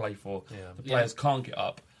nothing to play for. Yeah. The players can't get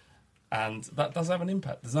up. And that does have an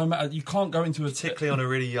impact. There's no matter. You can't go into particularly on a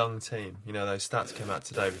really young team. You know, those stats came out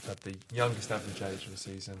today. We've had the youngest average age of the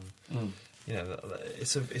season. You know,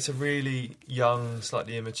 it's a really young,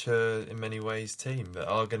 slightly immature in many ways team that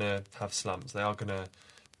are going to have slumps. They are going to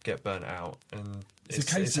get burnt out, and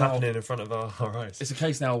it's happening in front of our eyes. It's a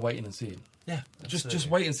case now of waiting and seeing. Yeah, just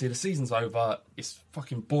wait and see. The season's over. It's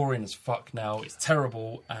fucking boring as fuck now. It's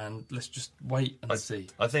terrible, and let's just wait and see.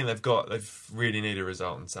 I think they've really need a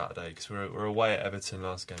result on Saturday, because we're away at Everton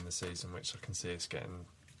last game of the season, which I can see us getting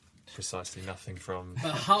precisely nothing from.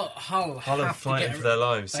 But Hull are fighting for their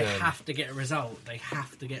lives. They have to get a result. They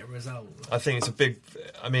have to get a result. I think it's a big.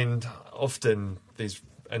 I mean, often these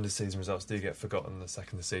end of season results do get forgotten the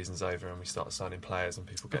second the season's over and we start signing players and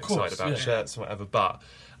people get excited about shirts and whatever. But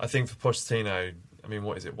I think for Pochettino, I mean,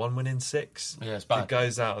 what is it? 1 win in 6. Yeah, it's bad. It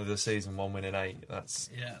goes out of the season 1 win in 8. That's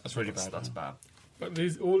really bad. That's bad. But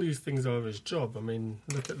all these things are his job. I mean,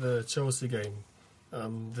 look at the Chelsea game.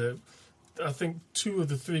 I think 2 of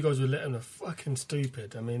the 3 goals we let in are fucking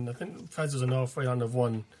stupid. I mean, I think Faz was an halfway line of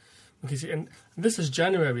 1. And this is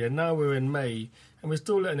January, and now we're in May, and we're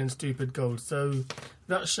still letting in stupid goals. So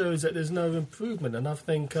that shows that there's no improvement. And I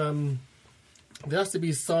think there has to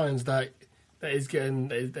be signs that he's getting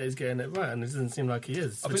it right, and it doesn't seem like he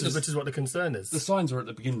is, which is what the concern is. The signs were at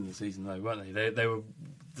the beginning of the season, though, weren't they? They were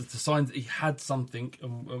the signs that he had something,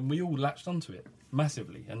 and we all latched onto it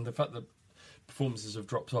massively. And the fact that performances have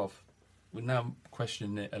dropped off, we're now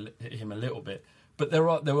questioning him a little bit. But there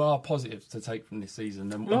are positives to take from this season.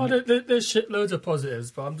 There's shitloads of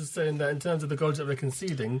positives, but I'm just saying that in terms of the goals that we're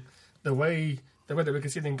conceding, the way that we're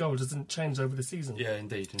conceding goals doesn't change over the season. Yeah,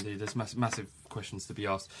 indeed. There's massive questions to be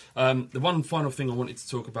asked. The one final thing I wanted to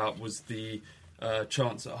talk about was the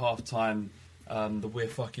chants at half-time, the we're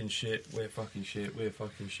fucking shit, we're fucking shit, we're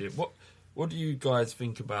fucking shit. What do you guys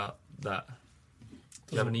think about that?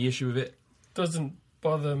 Do you have any issue with it? Doesn't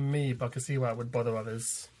bother me, but I can see why it would bother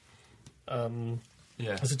others.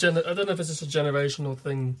 Yeah, I don't know if it's just a generational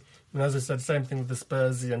thing. I mean, as I said, same thing with the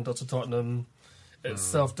Spursy and Dr. Tottenham. It's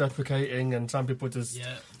self-deprecating, and some people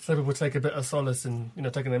take a bit of solace in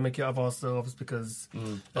taking a mickey out of ourselves because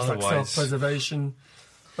it's like self-preservation.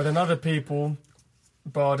 But then other people,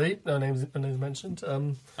 Bardi, no names mentioned. I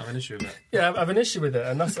have an issue with it. Yeah, I have an issue with it,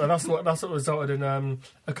 and that's what resulted in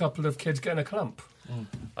a couple of kids getting a clump.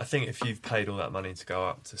 I think if you've paid all that money to go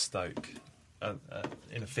up to Stoke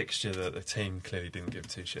in a fixture that the team clearly didn't give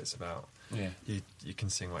 2 shits about, you can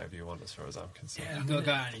sing whatever you want as far as I'm concerned. Yeah, you've got to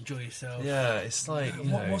go out and enjoy yourself. Yeah, it's like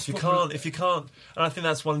if you can't, and I think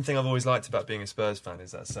that's one thing I've always liked about being a Spurs fan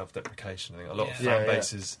is that self-deprecation. I think a lot of fan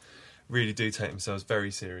bases really do take themselves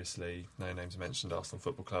very seriously. No names mentioned, Arsenal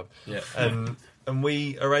Football Club. Yeah, and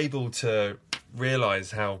we are able to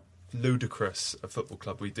realise how ludicrous a football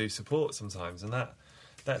club we do support sometimes, and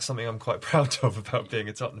that's something I'm quite proud of about being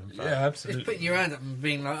a Tottenham fan. Yeah, absolutely. It's putting your hand up and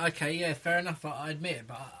being like, okay, yeah, fair enough, I admit it,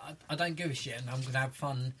 but I don't give a shit, and I'm going to have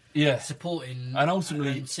fun supporting and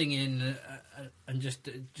ultimately and singing and just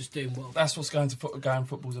doing what... That's what's going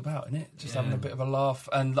football's about, isn't it? Just having a bit of a laugh.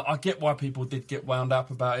 And I get why people did get wound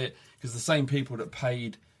up about it, because the same people that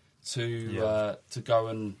paid to go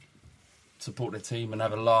and support their team and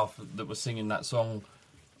have a laugh that were singing that song,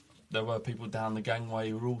 there were people down the gangway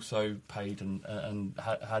who were also paid and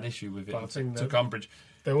had issue with it and took umbrage.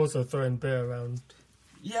 They were also throwing beer around.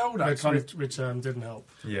 Yeah, all that which didn't help.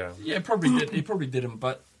 Yeah, it probably did. It probably didn't,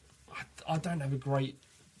 but I don't have a great...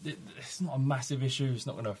 It's not a massive issue. It's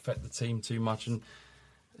not going to affect the team too much, and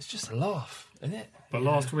it's just a laugh, isn't it? But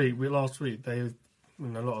last week, they, a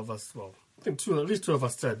lot of us, well, I think at least two of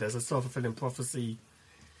us said there's a self-fulfilling prophecy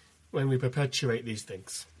when we perpetuate these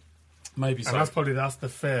things. Maybe so. And that's the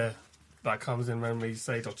fear that comes in when we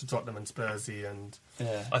say Dr. Tottenham and Spursy, and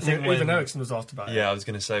I think even Ericsson was asked about it. Yeah, I was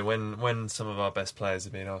going to say, when some of our best players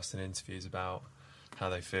have been asked in interviews about how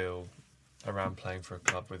they feel around playing for a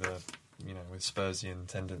club with with Spursian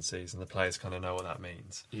tendencies, and the players kind of know what that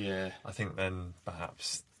means. Yeah, I think then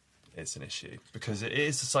perhaps it's an issue, because it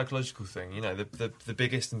is a psychological thing. The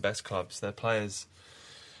biggest and best clubs, their players,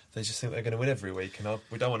 they just think they're going to win every week, and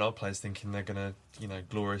we don't want our players thinking they're going to,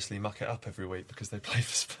 gloriously muck it up every week because they play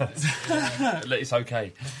for Spurs. It's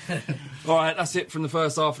okay. All right, that's it from the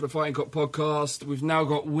first half of the Fighting Cock podcast. We've now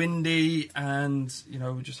got Windy, and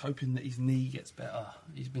we're just hoping that his knee gets better.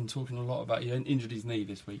 He's been talking a lot about he injured his knee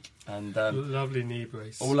this week, and lovely knee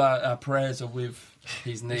brace. All our prayers are with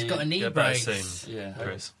his knee. He's got a knee brace. Yeah,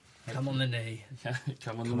 Chris. Come on the knee.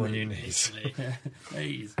 Come on your knees.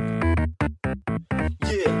 Knees.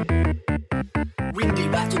 Yeah. Windy,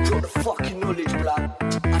 back to drop the fucking knowledge, blood.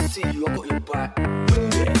 I see you, I got your back.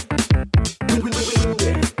 Windy.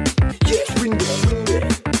 Yes, windy.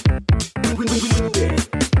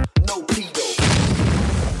 No pedo.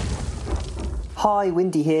 Hi,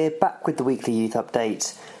 Windy here, back with the weekly youth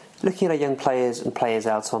update, looking at our young players and players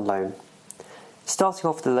out on loan. Starting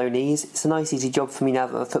off with the loanees, it's a nice easy job for me now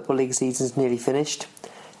that the Football League season's nearly finished.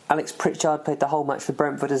 Alex Pritchard played the whole match for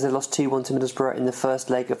Brentford as they lost 2-1 to Middlesbrough in the first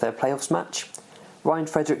leg of their playoffs match. Ryan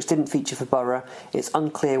Fredericks didn't feature for Borough. It's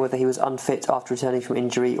unclear whether he was unfit after returning from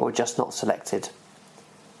injury or just not selected.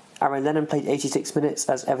 Aaron Lennon played 86 minutes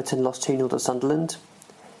as Everton lost 2-0 to Sunderland.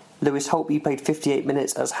 Lewis Holtby played 58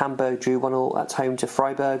 minutes as Hamburg drew 1-1 at home to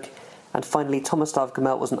Freiburg. And finally, Tomislav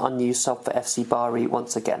Gomel was an unused sub for FC Bari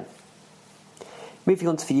once again. Moving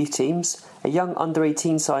on to the youth teams, a young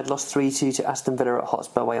under-18 side lost 3-2 to Aston Villa at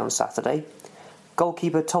Hotspur Way on Saturday.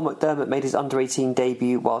 Goalkeeper Tom McDermott made his under-18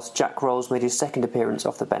 debut, whilst Jack Rolls made his second appearance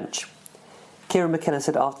off the bench. Kieran McKenna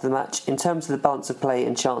said after the match, "In terms of the balance of play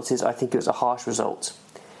and chances, I think it was a harsh result."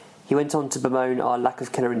 He went on to bemoan our lack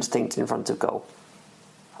of killer instinct in front of goal.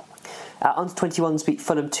 Our under-21s beat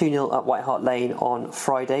Fulham 2-0 at White Hart Lane on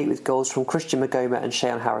Friday, with goals from Christian Magoma and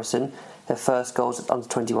Shayan Harrison, their first goals at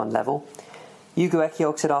under-21 level. Hugo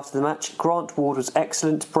Ekiog said after the match, "Grant Ward was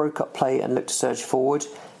excellent, broke up play and looked to surge forward.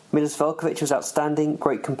 Milos Velkovic was outstanding,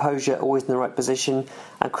 great composure, always in the right position,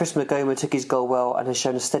 and Chris Magoma took his goal well and has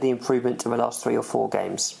shown a steady improvement in the last 3 or 4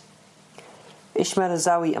 games." Ismail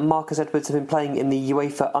Azawi and Marcus Edwards have been playing in the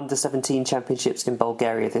UEFA Under-17 Championships in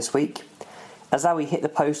Bulgaria this week. Azawi hit the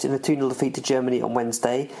post in a 2-0 defeat to Germany on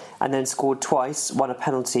Wednesday, and then scored twice, won a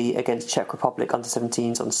penalty against Czech Republic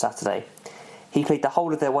Under-17s on Saturday. He played the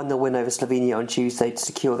whole of their 1-0 win over Slovenia on Tuesday to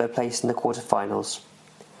secure their place in the quarter-finals.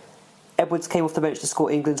 Edwards came off the bench to score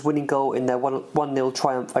England's winning goal in their 1-0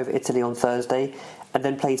 triumph over Italy on Thursday, and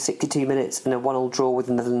then played 62 minutes in a 1-1 draw with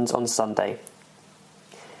the Netherlands on Sunday.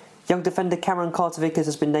 Young defender Cameron Carter-Vickers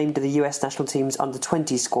has been named to the US national team's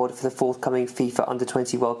under-20 squad for the forthcoming FIFA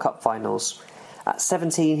Under-20 World Cup finals. At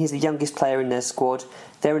 17, he's the youngest player in their squad.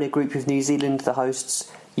 They're in a group with New Zealand, the hosts,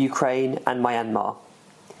 Ukraine and Myanmar.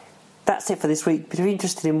 That's it for this week, but if you're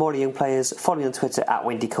interested in more young players, follow me on Twitter at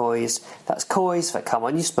WindyCoys. That's Coys for Come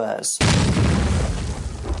On You Spurs.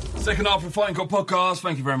 Second half of the Fighting Cock podcast.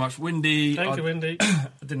 Thank you very much, Windy. Thank you, Windy. I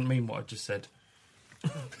didn't mean what I just said.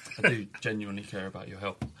 I do genuinely care about your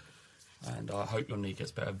health, and I hope your knee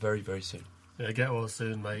gets better very, very soon. Yeah, get well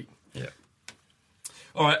soon, mate. Yeah.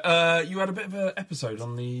 All right, you had a bit of an episode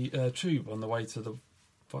on the tube on the way to the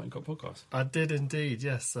Fighting Cock podcast. I did indeed,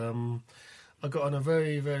 yes. I got on a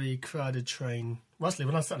very, very crowded train. Mostly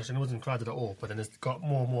when I sat on the train, it wasn't crowded at all, but then it's got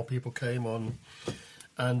more and more people came on.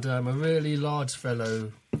 And a really large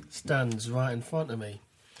fellow stands right in front of me.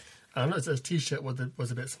 And I noticed his T-shirt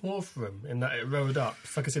was a bit small for him, in that it rode up,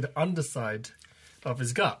 so I could see the underside of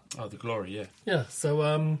his gut. Oh, the glory, yeah. Yeah,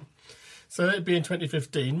 so it being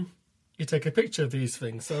 2015, you take a picture of these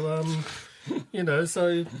things. So,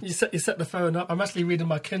 so you set the phone up. I'm actually reading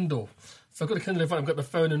my Kindle. So I've got the Kindle in front, I've got the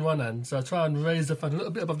phone in one hand. So I try and raise the phone a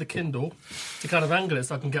little bit above the Kindle to kind of angle it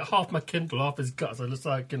so I can get half my Kindle, half his gut. So it looks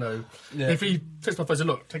like, if he takes my phone and says,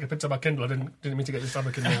 look, take a picture of my Kindle. I didn't mean to get your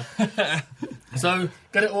stomach in there. So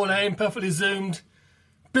get it all aimed, perfectly zoomed.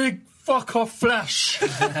 Big fuck off flash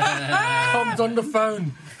comes on the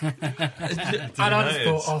phone. And I just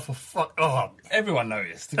thought, oh, for fuck. Oh, everyone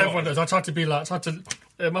noticed. Everyone knows. I tried to be like,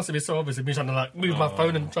 it must have been so obvious of me trying to like move my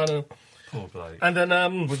phone and trying to. Poor bloke. And then,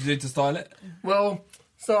 what did you do to style it? Well,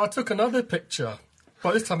 so I took another picture,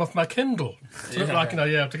 but this time off my Kindle. To look like,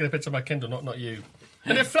 I'm taking a picture of my Kindle, not you.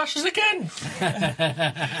 And it flashes again.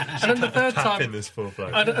 And then the third time, this poor bloke.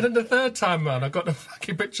 And then the third time round, I got the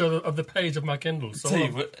fucking picture of the page of my Kindle. So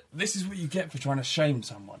this is what you get for trying to shame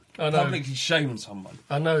someone. I know. Publicly shame someone.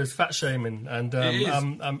 I know, it's fat shaming, and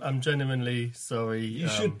I'm genuinely sorry. You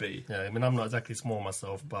should be. Yeah, I mean, I'm not exactly small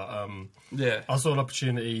myself, but yeah, I saw an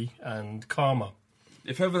opportunity and karma.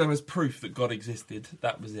 If ever there was proof that God existed,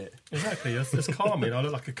 that was it. Exactly, it's karma. I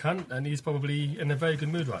look like a cunt, and he's probably in a very good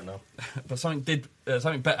mood right now. But something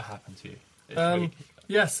better happened to you this week.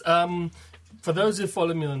 Yes. For those who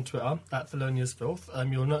follow me on Twitter at Thelonious Filth,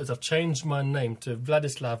 you'll notice I've changed my name to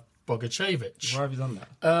Vladislav Bogacevic. Why have you done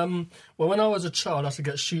that? Well, when I was a child, I used to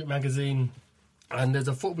get Shoot magazine, and there's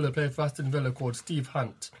a footballer played for Aston Villa called Steve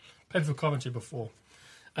Hunt. Played for Coventry before,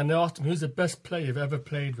 and they asked him who's the best player you've ever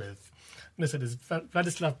played with. And they said it's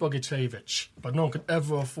Vladislav Bogacevic, but no one could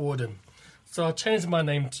ever afford him. So I changed my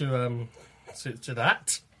name to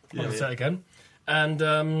that. I'll say it again. And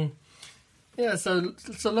so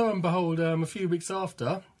lo and behold, a few weeks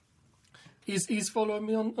after, he's following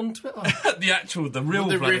me on Twitter. the real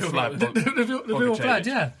Vlad. The real Vlad,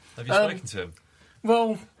 yeah. Have you spoken to him?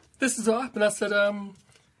 Well, this is what happened. I said,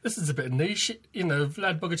 this is a bit niche.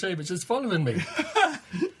 Vlad Bogacevic is following me.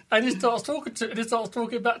 And he starts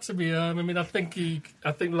talking back to me. I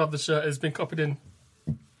think Love the Shirt has been copied in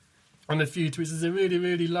on a few tweets. He's a really,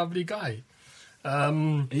 really lovely guy.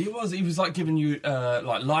 He was like giving you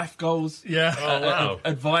like life goals. Yeah. Oh, wow.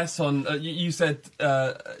 Advice on. You said.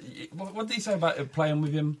 What did he say about playing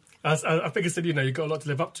with him? I think he said, you've got a lot to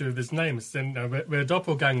live up to with his name. We're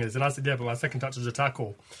doppelgangers, and I said, yeah, but my second touch was a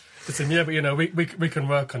tackle. He said, yeah, but we can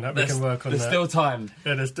work on that. There's still time.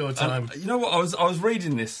 Yeah, there's still time. You know what? I was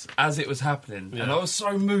reading this as it was happening, and I was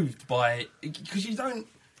so moved by because you don't.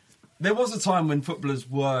 There was a time when footballers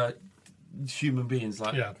were human beings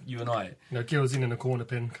like you and I. Guillotine in a corner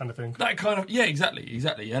pin kind of thing. That kind of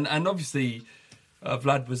exactly. And obviously,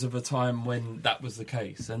 Vlad was of a time when that was the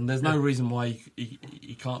case, and there's no reason why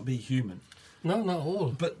he can't be human. No, not at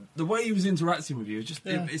all. But the way he was interacting with you,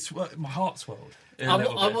 it's my heart swelled. I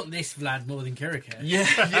want this Vlad more than Kirikir.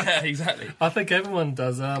 Yeah, exactly. I think everyone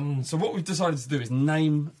does. So what we've decided to do is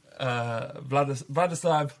name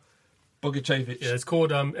Vladislav Bogacevic. Yeah, it's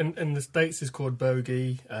called in the States it's called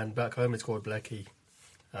Bogey, and back home it's called Blecky.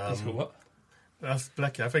 It's called what? That's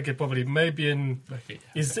Blecky. I think it probably maybe in Blecky.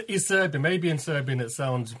 He's Serbian. Maybe in Serbian it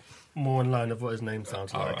sounds more in line of what his name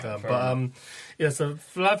sounds like. Right, so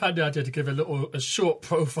Flav had the idea to give a short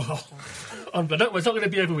profile on Vlad. It's not going to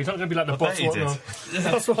be every week. It's not going to be like the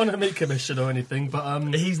Botswana Meat Commission or anything.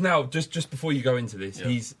 But he's now just before you go into this,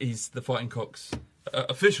 he's the Fighting Cocks.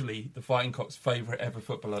 Officially, the Fighting Cocks' favourite ever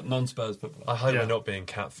footballer, non-Spurs footballer. I hope we're not being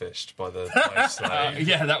catfished by the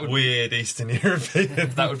that would weird Eastern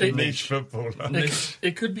European. That would be niche footballer.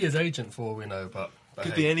 It could be his agent for all we know, but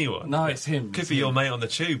could be anyone. No, it's him. Could be your mate on the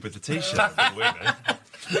tube with the t-shirt. For all we know.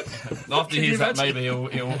 After he hears that, maybe he'll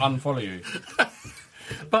unfollow you.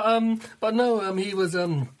 But no, he was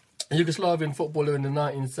a Yugoslavian footballer in the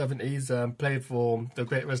 1970s. Played for the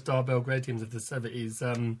great Red Star Belgrade teams of the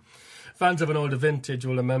 70s. Fans of an older vintage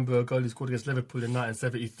will remember a goal he scored against Liverpool in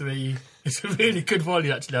 1973. It's a really good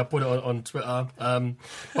volley, actually. I put it on Twitter.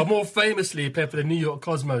 But more famously, he played for the New York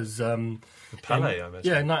Cosmos. Pele, I imagine.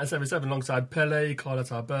 Yeah, in 1977, alongside Pele,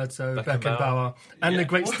 Carlos Alberto, Beckenbauer, and the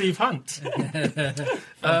great Steve Hunt.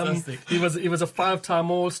 Fantastic. He was a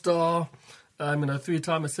 5-time All-Star.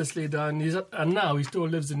 3-time assist leader, and now he still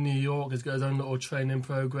lives in New York. He's got his own little training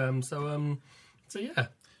program. So yeah,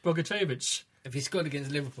 Bogacevic. If he scored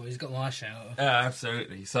against Liverpool, he's got my shout. Yeah,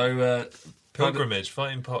 absolutely. So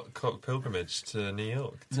Fighting Cock pilgrimage to New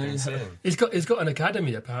York. To see him. He's got an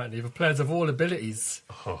academy apparently for players of all abilities.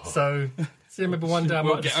 So see maybe one day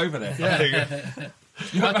we'll get over there.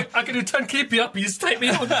 Yeah. I can do 10 keep you up. You just take me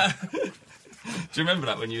on. Do you remember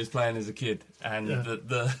that when you was playing as a kid and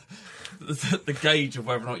the gauge of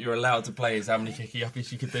whether or not you're allowed to play is how many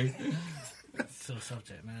kicky-uppies you could do? Sore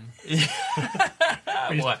subject, man.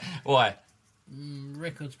 Why?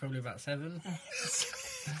 Record's probably about 7.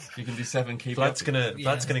 You can do 7. Keep Vlad's gonna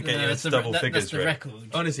get you into double figures. That's the record.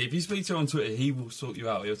 Honestly, if you speak to him on Twitter, he will sort you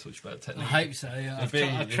out. He'll talk to you about technique. I hope so. Yeah.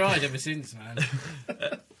 I've tried ever since, man.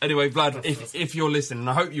 Anyway, Vlad, if you're listening, and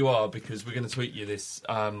I hope you are, because we're going to tweet you this.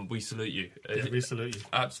 We salute you. Yeah, we salute you.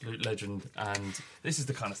 Absolute legend, and this is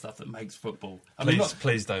the kind of stuff that makes football.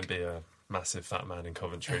 Please don't be a massive fat man in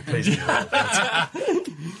Coventry. Please do not.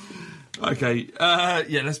 Okay,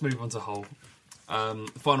 let's move on to Hull.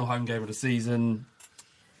 Final home game of the season.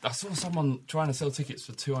 I saw someone trying to sell tickets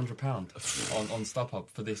for £200 on StubHub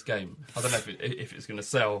for this game. I don't know if it's going to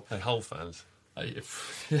sell. Hey, Hull fans. But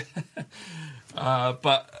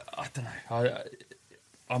I don't know.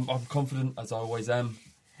 I'm confident, as I always am,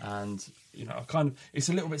 and it's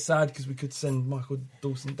a little bit sad because we could send Michael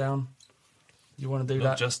Dawson down. You want to do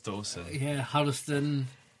Not that? just Dawson. Yeah, Huddleston.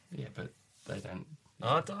 Yeah, but they don't.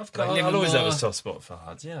 I'll always have a soft spot for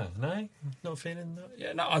Hud. Yeah, no, not feeling that.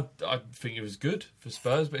 Yeah, no, I think it was good for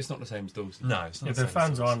Spurs, but it's not the same as Dawson. No, it's not. Yeah, the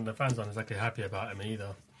fans aren't exactly happy about him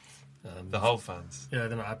either. The Hull fans. Yeah,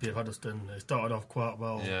 they're not happy with Huddleston. They started off quite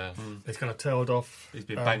well. Yeah, It's kind of tailed off. He's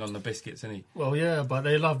been bang on the biscuits, hasn't he? Well, yeah, but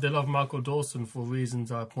they love Michael Dawson for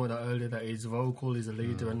reasons I pointed out earlier, that he's vocal, he's a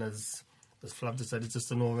leader, and as Flav just said, he's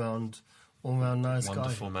just an all round nice guy.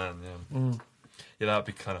 Wonderful man. Yeah, yeah, that'd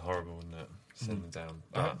be kind of horrible, wouldn't it? Send them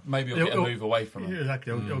down. Maybe he'll get a move away from him. Yeah,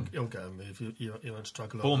 exactly. He'll get a move. He won't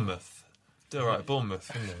struggle. Bournemouth. Do all right at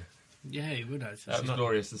Bournemouth, wouldn't he? Yeah, he would actually. That was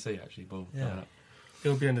glorious to see, actually, Bull. Yeah.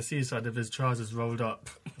 He'll be on the seaside with his trousers rolled up.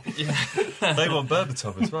 Yeah. They want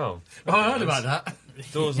Berbatov as well. Oh, I heard about that.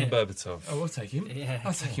 Dawes and Berbatov. Oh, we'll take him. Yeah.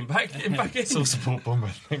 I'll take him back. Get him back in. It's all support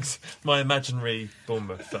Bournemouth. Thanks. My imaginary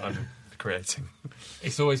Bournemouth that I'm creating.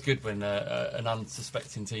 It's always good when an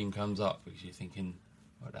unsuspecting team comes up because you're thinking,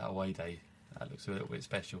 well, that away day, that looks a little bit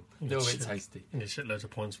special, a little bit tasty. You get shitloads of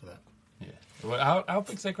points for that. Yeah. Well, how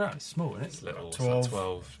big's their ground? It's small, isn't it? It's little. 12. It's like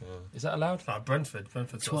 12. Yeah. Is that allowed? Like Brentford's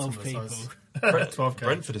 12 people. 12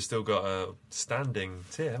 Brentford has still got a standing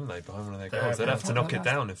tier, haven't they, behind one of their goals? They'd have to knock it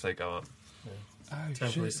down if they go up. Oh,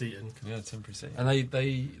 temporary shit. seating. Yeah, temporary seating. And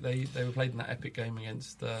they were played in that epic game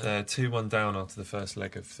against. They're 2-1 down after the first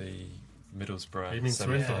leg of the Middlesbrough You mean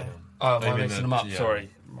semi-final. Oh, am I mixing them up? Yeah. Sorry,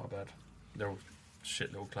 my bad. They're all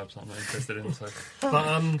shit little clubs I'm not interested in. So,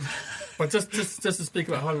 but just to speak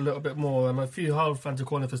about Hull a little bit more, a few Hull fans are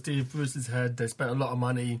calling for Steve Bruce's head. They spent a lot of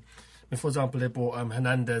money. For example, they bought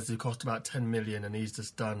Hernandez, who cost about 10 million, and he's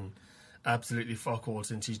just done absolutely fuck all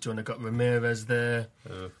since he's joined. They got Ramirez there.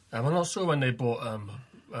 I'm not sure when they bought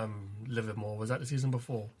Livermore. Was that the season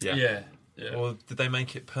before? Yeah. Or did they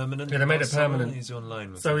make it permanent? Yeah, they made it permanent. He's on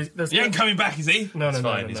loan. So he ain't coming back, is he? No, It's no,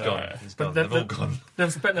 fine. no, He's no. gone. He's gone. But They've all gone.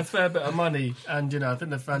 They've spent a fair bit of money, and I think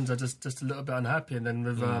the fans are just a little bit unhappy. And then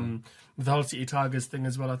with the Hull City Tigers thing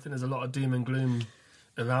as well, I think there's a lot of doom and gloom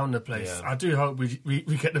around the place. Yeah. I do hope we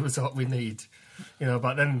get the result we need,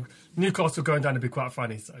 But then Newcastle going down would be quite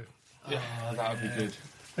funny. So that would be good.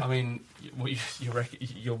 I mean,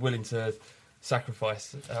 you're willing to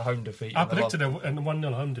sacrifice a home defeat? I predicted a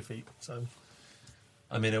 1-0 home defeat. So.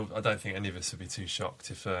 I mean, I don't think any of us would be too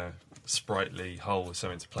shocked if a sprightly Hull was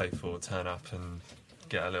something to play for, turn up and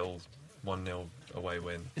get a little 1-0 away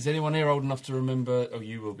win. Is anyone here old enough to remember? Oh,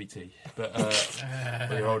 you will be T, but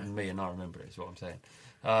well, you're older than me, and I remember it. Is what I'm saying.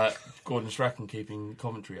 Gordon Strachan keeping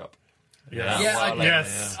commentary up.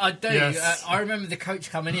 Yes. I do. Yes. I remember the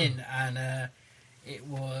coach coming in, and it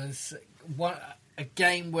was a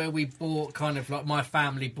game where we bought kind of like my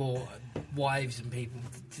family bought wives and people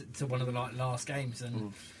to one of the last games,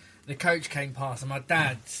 and the coach came past, and my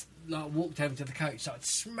dad walked over to the coach, started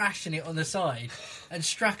smashing it on the side, and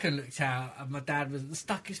Strachan looked out, and my dad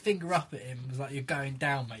stuck his finger up at him, was like, "You're going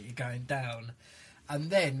down, mate. You're going down." And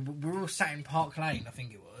then we were all sat in Park Lane, I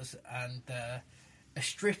think it was, and a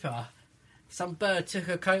stripper, some bird took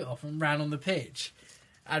her coat off and ran on the pitch.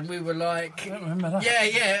 And we were like, I don't remember that.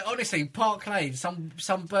 Yeah, honestly, Park Lane, some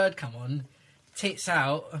bird come on, tits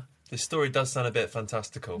out. This story does sound a bit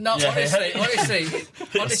fantastical. No, honestly,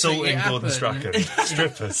 assaulting it Gordon happened. Strachan,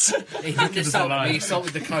 strippers. He didn't assault me, he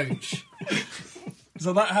assaulted the coach.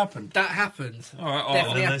 So that happened? That happened. All right,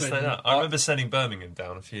 Definitely happened. I remember sending Birmingham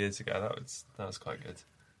down a few years ago. That was quite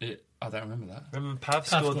good. I don't remember that. Remember Pav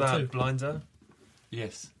scored that too. blinder?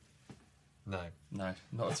 Yes. No, not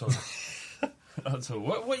at all. Not at all.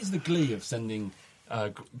 What is the glee of sending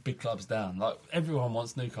big clubs down? Like, everyone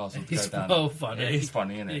wants Newcastle to It's go down. well funny. It is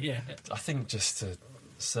funny, isn't it? Yeah. I think just to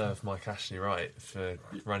serve Mike Ashley right for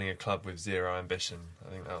running a club with zero ambition. I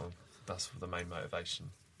think that's the main motivation.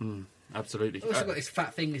 Absolutely. He's also got his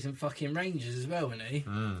fat fingers in fucking Rangers as well, hasn't he?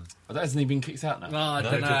 But hasn't he been kicked out now? Oh, I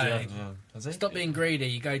don't know. Has he? Stop being greedy.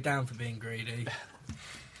 You go down for being greedy.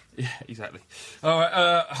 Yeah, exactly. All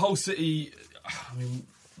right, Hull City. I mean,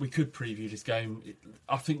 we could preview this game.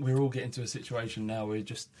 I think we're all getting to a situation now where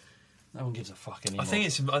no one gives a fuck anymore. I think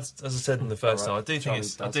it's, as I said in the first time, I do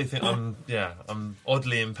think I'm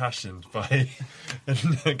oddly impassioned by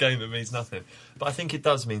a game that means nothing. But I think it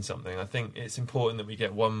does mean something. I think it's important that we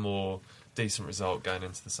get one more decent result going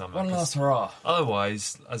into the summer. One last hurrah.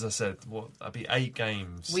 Otherwise, as I said, that'd be 8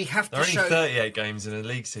 games. We have to There are show... only 38 games in a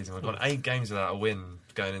league season. We've got 8 games without a win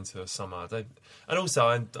going into the summer. And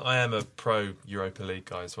also, I am a pro Europa League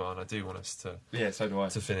guy as well, and I do want us to. Yeah, so do I.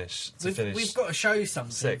 To finish. We've got to show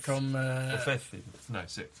something sixth. from Or 5th. No,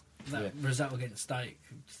 6th. that result against Stoke.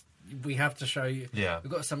 We have to show you. Yeah.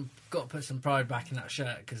 We've got to put some pride back in that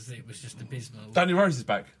shirt because it was just abysmal. Danny Rose is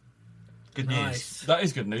back. Good news. That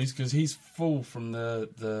is good news because he's full from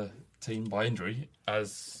the team by injury,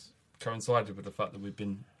 as coincided with the fact that we've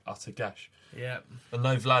been utter gash. Yeah. And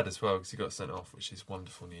no Vlad as well because he got sent off, which is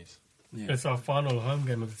wonderful news. Yeah. It's our final home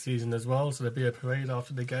game of the season as well, so there'll be a parade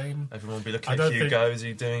after the game. Everyone will be looking at Hugo as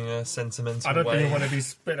he's doing a sentimental I don't wave. think we want to be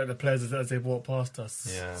spitting at the players as they walk past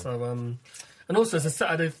us. Yeah. So, and also it's a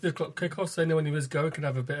Saturday 3:00 kickoff, so anyone who is going can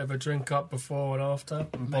have a bit of a drink up before and after,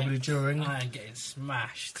 and probably during. I am getting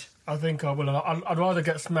smashed. I think I will. I'd rather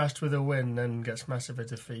get smashed with a win than get smashed with a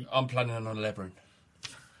defeat. I'm planning on Leverin.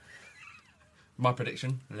 My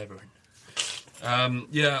prediction, Leverin. I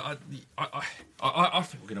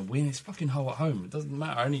think we're going to win. It's fucking Hull at home. It doesn't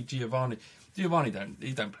matter. Only Giovanni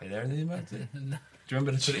don't play there. Does he? No. Do you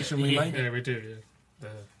remember the prediction we made? Yeah, we do. Yeah.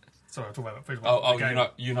 Sorry, I'm talking about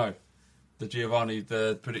the Giovanni,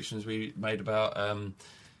 the predictions we made about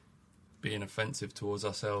being offensive towards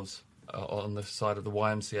ourselves on the side of the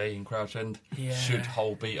YMCA in Crouch End. Yeah. Should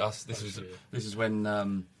Hull beat us? This is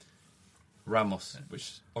when Ramos,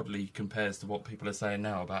 which oddly compares to what people are saying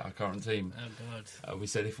now about our current team. Oh God! We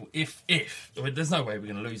said if there's no way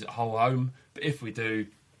we're going to lose at Hull home, but if we do,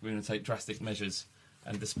 we're going to take drastic measures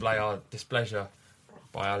and display our displeasure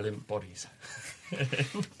by our limp bodies.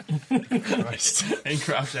 Christ. In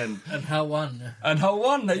Crouch End. And Hull won. And Hull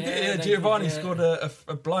won. They Yeah, did. Giovanni did, yeah. scored a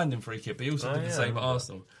blinding free kick, but he also did the same at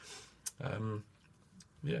Arsenal. Don't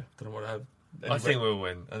know what I have. I think we'll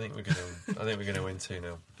win. I think we're going to win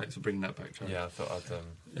 2-0. Thanks for bringing that back, Charlie. Yeah, I thought I'd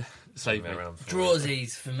save me around.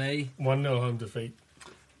 Drawsies for me. 1-0 home defeat.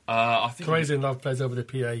 I think Crazy in Love plays over the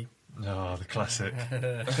PA. No, the classic.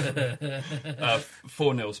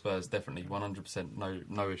 4-0 Spurs, definitely, 100%,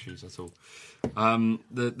 no issues at all.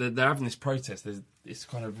 They're having this protest. It's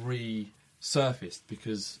kind of resurfaced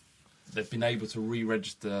because they've been able to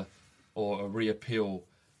re-register or reappeal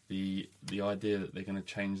the idea that they're going to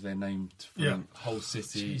change their name from Hull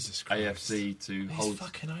City AFC to Hull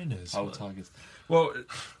fucking owners. Hull Tigers. Well,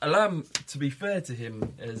 Alam, to be fair to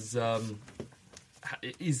him, is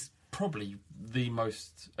probably the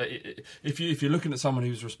most. If you're looking at someone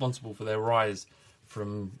who's responsible for their rise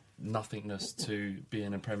from nothingness to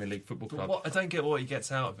being a Premier League football club, I don't get what he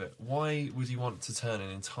gets out of it. Why would he want to turn an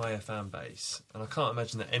entire fan base? And I can't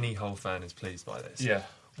imagine that any Hull fan is pleased by this. Yeah.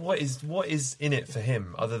 What is in it for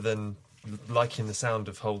him other than liking the sound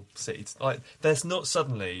of Hull City? Like, there's not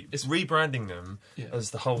suddenly rebranding them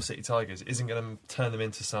as the Hull City Tigers isn't going to turn them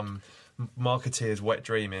into some marketeer's wet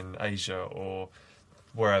dream in Asia or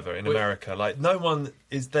wherever in America. Like, they're not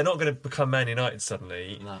going to become Man United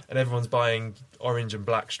suddenly, and everyone's buying orange and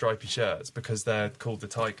black stripy shirts because they're called the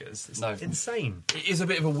Tigers. It's insane. It is a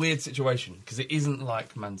bit of a weird situation because it isn't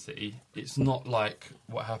like Man City. It's not like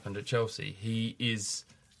what happened at Chelsea. He is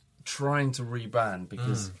trying to rebrand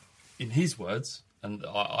because, in his words, and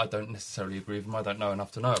I don't necessarily agree with him. I don't know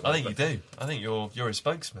enough to know. I think you do. I think you're a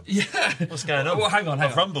spokesman. Yeah. What's going on? Well, hang on.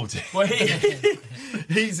 I've rumbled you. Well,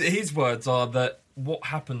 his words are that what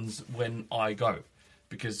happens when I go,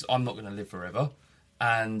 because I'm not going to live forever,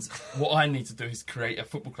 and what I need to do is create a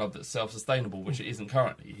football club that's self-sustainable, which it isn't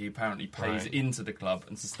currently. He apparently pays into the club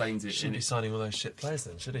and sustains it. Shouldn't be signing all those shit players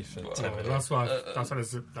then, should he? That's why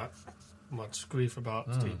there's that much grief about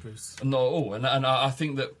Steve Bruce. Not at all, and I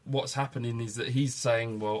think that what's happening is that he's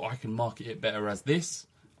saying, well, I can market it better as this.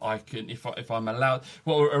 I can, if I'm allowed.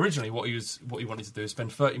 Well, originally what he wanted to do is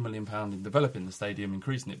spend £30 million in developing the stadium,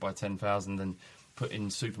 increasing it by 10,000, and putting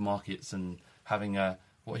supermarkets and having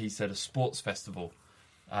what he said a sports festival.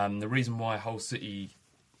 The reason why Hull City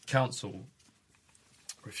Council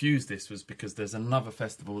refused this was because there's another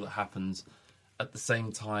festival that happens at the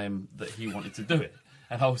same time that he wanted to do it.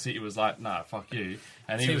 And Hull City was like, nah, fuck you.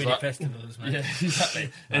 And he Too was many like, festivals, man. yeah,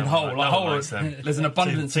 exactly. No In Hull, likes them. there's an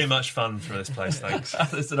abundance. Too much fun for this place, thanks.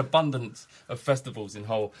 There's an abundance of festivals in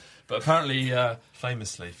Hull, but apparently,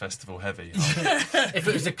 famously festival heavy. If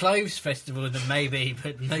it was a clothes festival, then maybe,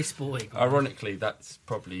 but no sporting. Ironically, that's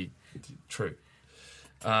probably true.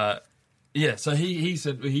 Yeah, so he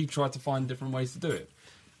said he tried to find different ways to do it.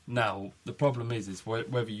 Now, the problem is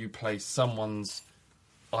whether you place someone's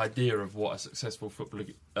idea of what a successful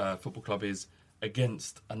football club is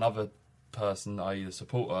against another person, i.e. the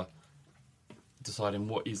supporter, deciding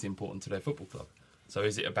what is important to their football club. So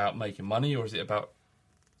is it about making money or is it about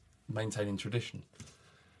maintaining tradition?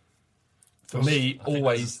 For me,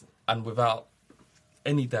 always and without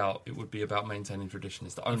any doubt, it would be about maintaining tradition.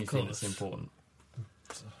 It's the only thing that's important.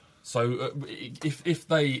 So if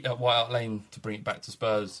they, at White Hart Lane, to bring it back to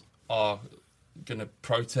Spurs, are going to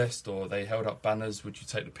protest or they held up banners, would you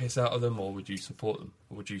take the piss out of them or would you support them?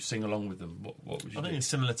 Or would you sing along with them? What would you do? I think it's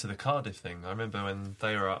similar to the Cardiff thing. I remember when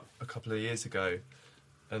they were up a couple of years ago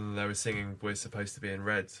and they were singing "We're supposed to be in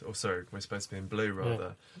red," or sorry, "We're supposed to be in blue,"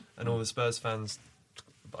 rather. And all the Spurs fans,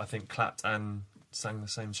 I think, clapped and sang the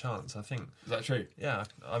same chants. I think. Is that true? Yeah,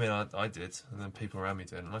 I mean, I did, and then people around me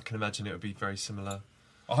did, and I can imagine it would be very similar.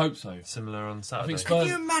 I hope so. Similar on Saturday. Can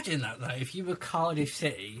you imagine that, though? If you were Cardiff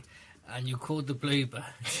City and you called the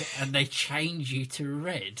Bluebirds and they change you to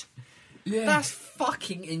red. Yeah. That's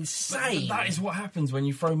fucking insane. But that is what happens when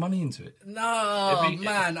you throw money into it. No,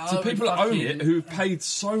 man. To people that own it, who've paid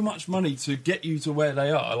so much money to get you to where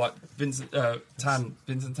they are, like Vincent Tan? Yeah,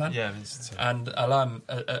 Vincent Tan. And Alam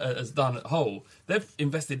has done at Hull, they've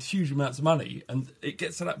invested huge amounts of money, and it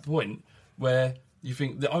gets to that point where you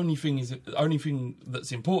think the only thing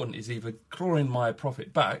that's important is either clawing my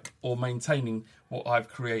profit back or maintaining what I've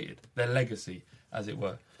created, their legacy, as it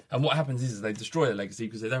were. And what happens is they destroy their legacy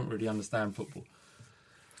because they don't really understand football.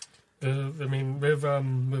 I mean,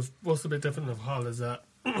 with what's a bit different of Hull is that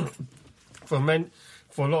for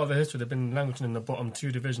a lot of the history, they've been languishing in the bottom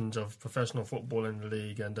two divisions of professional football in the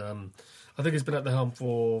league, and I think it's been at the helm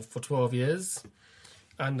for 12 years,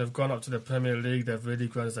 and they've gone up to the Premier League. They've really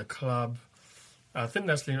grown as a club. I think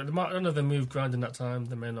that's I don't know if they moved ground in that time.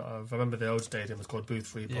 They may not have. I remember the old stadium was called Booth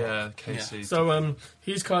Free Park. Yeah, KC. So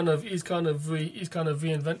he's kind of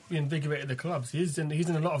reinvigorated the clubs. He's in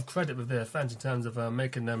a lot of credit with their fans in terms of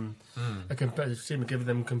making them a competitive team and giving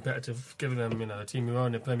them a team who are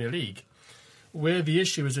in the Premier League. Where the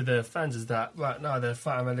issue is with their fans is that right now they're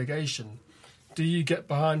fighting relegation. Do you get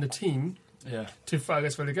behind the team to fight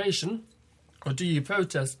against relegation, or do you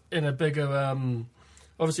protest in a bigger?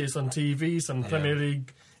 Obviously, it's on TV. Some Premier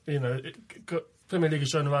League, Premier League is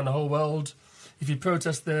shown around the whole world. If you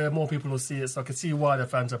protest there, more people will see it. So I can see why the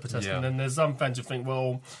fans are protesting. And then there's some fans who think,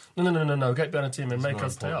 well, no, get behind the team and make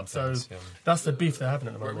us stay up. So that's the beef they're having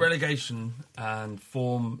at the moment. Relegation and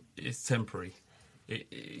form is temporary.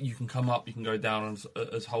 You can come up, you can go down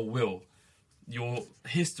as Hull will. Your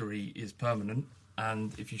history is permanent,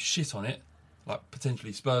 and if you shit on it, like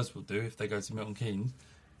potentially Spurs will do if they go to Milton Keynes,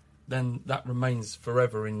 then that remains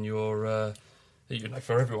forever in your,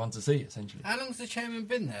 for everyone to see, essentially. How long's the chairman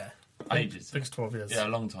been there? Ages. 6 to 12 years. Yeah, a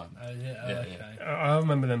long time. Okay. I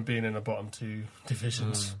remember them being in the bottom two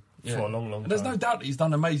divisions for a long, long time. There's no doubt that he's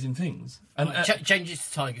done amazing things. And change it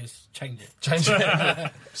to Tigers. Change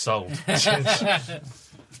it. Sold.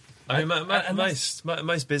 I mean,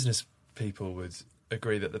 most business people would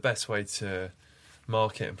agree that the best way to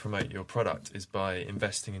market and promote your product is by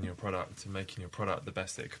investing in your product and making your product the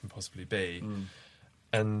best it can possibly be.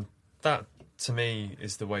 And that, to me,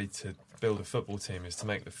 is the way to build a football team, is to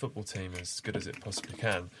make the football team as good as it possibly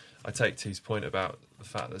can. I take T's point about the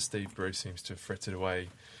fact that Steve Bruce seems to have frittered away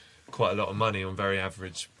quite a lot of money on very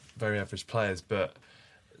average players, but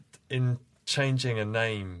in changing a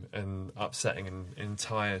name and upsetting an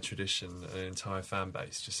entire tradition, an entire fan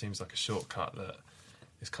base, just seems like a shortcut that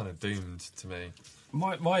is kind of doomed to me.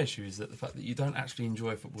 My issue is that the fact that you don't actually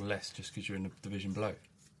enjoy football less just because you're in the division below.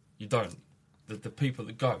 You don't. The people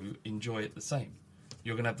that go enjoy it the same.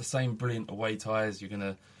 You're going to have the same brilliant away ties. You're going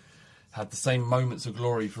to have the same moments of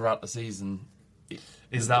glory throughout the season.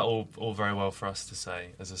 Is that all very well for us to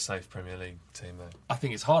say as a safe Premier League team, though? I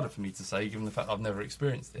think it's harder for me to say, given the fact I've never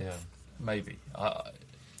experienced it. Yeah. Maybe.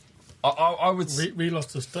 I would... We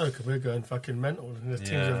lost to Stoke and we're going fucking mental. And the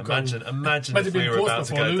teams have imagine if we were about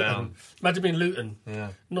to go down. Imagine being Luton. Yeah.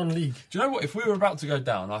 Non-league. Do you know what? If we were about to go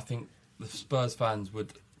down, I think the Spurs fans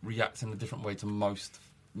would react in a different way to most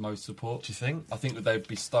support. Do you think? I think that they'd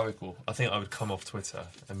be stoical. I think I would come off Twitter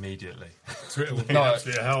immediately. Twitter would be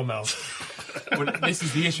absolutely a hellmouth. Well, this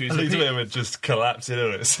is the issue. Twitter would just collapse in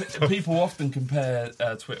on us. People often compare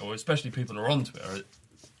Twitter, or especially people who are on Twitter,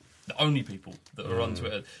 the only people that are on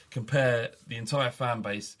Twitter. Compare the entire fan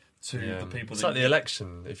base to the people. It's like the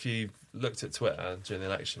election. If you looked at Twitter during the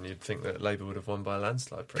election, you'd think that Labour would have won by a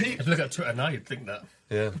landslide. If you look at Twitter now, you'd think that.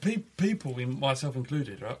 Yeah. People, myself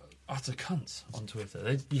included, are utter cunts on Twitter.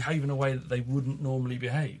 They behave in a way that they wouldn't normally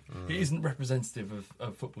behave. It isn't representative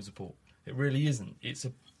of football support. It really isn't. It's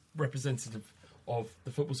a representative of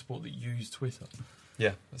the football support that use Twitter.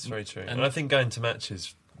 Yeah, that's very true. And I think going to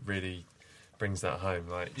matches really brings that home.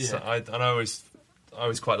 Like, so I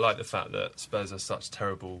always quite like the fact that Spurs are such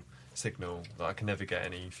terrible signal that I can never get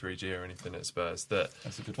any 3G or anything at Spurs. That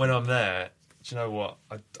when I'm there, do you know what?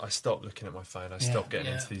 I stop looking at my phone. I stop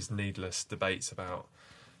getting into these needless debates about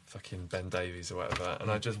fucking Ben Davies or whatever,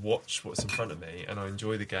 and I just watch what's in front of me, and I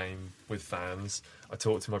enjoy the game with fans. I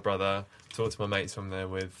talk to my brother, talk to my mates I'm there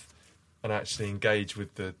with, and actually engage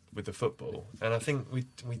with the football. And I think we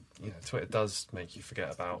Twitter does make you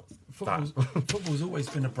forget about that. Football's always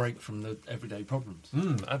been a break from the everyday problems.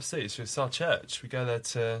 Absolutely, it's our church. We go there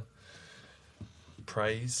to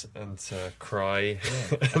praise and to cry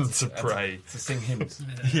and to pray, to sing hymns.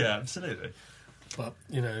 Yeah, absolutely. But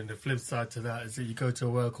the flip side to that is that you go to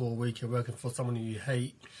work all week. You're working for someone who you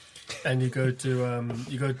hate, and you go to a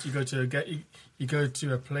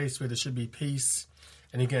place where there should be peace,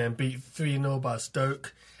 and you're getting beat 3-0 by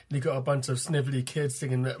Stoke, and you got a bunch of snivelly kids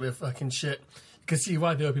singing that we're fucking shit. You can see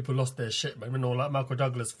why the other people lost their shit, man. When all like Michael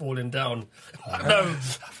Douglas falling down. No,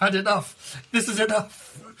 I've had enough. This is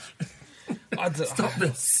enough. Stop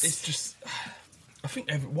this. It's just. I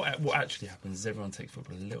think what actually happens is everyone takes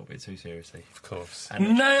football a little bit too seriously. Of course.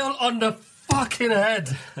 And nail on the fucking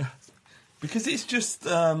head. Because it's just...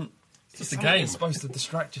 it's a game. It's supposed to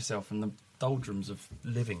distract yourself from the doldrums of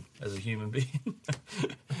living as a human being.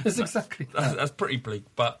 It's exactly that. That's pretty bleak,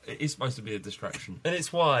 but it is supposed to be a distraction. And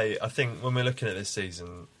it's why I think when we're looking at this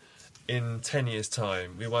season, in 10 years'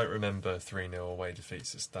 time, we won't remember 3-0 away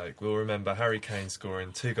defeats at Stoke. We'll remember Harry Kane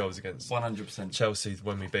scoring 2 goals against 100% Chelsea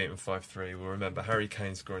when we beat them 5-3. We'll remember Harry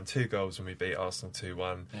Kane scoring 2 goals when we beat Arsenal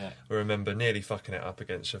 2-1. Yeah. We'll remember nearly fucking it up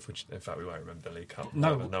against Sheffield. In fact, we won't remember the League Cup.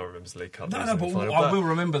 No one remembers the League Cup. No, but I will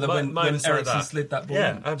remember that when Ericsson slid that ball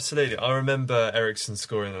in. Absolutely. I remember Ericsson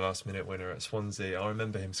scoring the last-minute winner at Swansea. I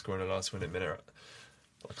remember him scoring the last-minute winner at...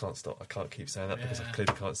 I can't stop. I can't keep saying that because I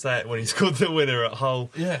clearly can't say it. When he scored the winner at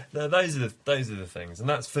Hull, no, those are the things, and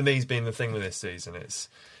that's for me has been the thing with this season. It's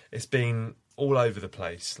been all over the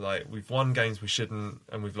place. Like we've won games we shouldn't,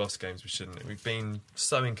 and we've lost games we shouldn't. We've been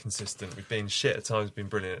so inconsistent. We've been shit at times, been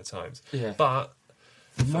brilliant at times. Yeah, but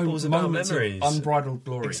football's about memories, of unbridled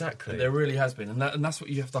glory. Exactly, there really has been, and that's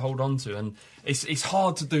what you have to hold on to. And it's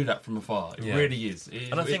hard to do that from afar. It really is.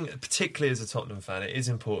 And I think particularly as a Tottenham fan, it is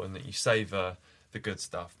important that you savour the good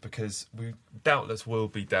stuff, because we doubtless will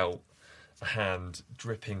be dealt a hand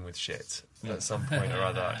dripping with shit at some point or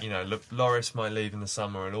other. Loris might leave in the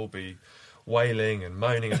summer and all be wailing and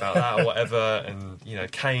moaning about that or whatever, and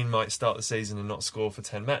Kane might start the season and not score for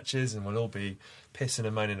 10 matches, and we'll all be pissing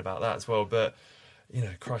and moaning about that as well. But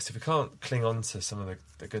Christ, if we can't cling on to some of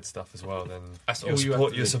the good stuff as well, then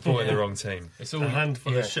you're supporting the wrong team. It's all a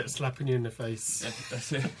handful of shit slapping you in the face.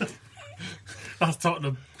 That's it. That's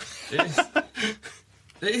Tottenham.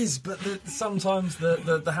 It is, but sometimes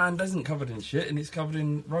the hand isn't covered in shit and it's covered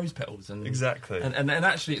in rose petals. And exactly. And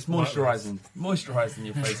actually it's moisturising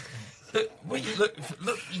your face. Look,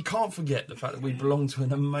 you can't forget the fact that we belong to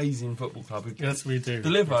an amazing football club. Yes, we do.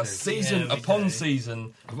 Deliver season upon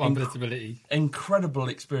season of unpredictability, incredible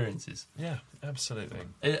experiences. Yeah, absolutely.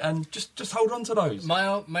 And just hold on to those. My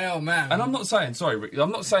old man. And I'm not saying, sorry, Rick,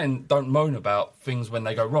 I'm not saying don't moan about things when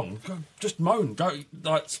they go wrong. Just moan. Go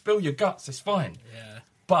spill your guts. It's fine. Yeah.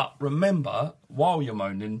 But remember, while you're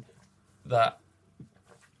moaning, that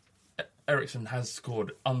Ericsson has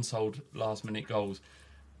scored unsold last-minute goals.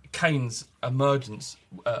 Kane's emergence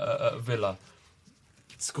at Villa,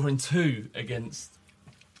 scoring 2 against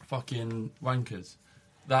fucking wankers.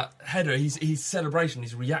 That header, his celebration,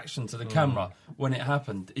 his reaction to the camera when it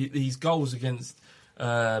happened, his goals against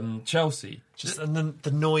Chelsea. And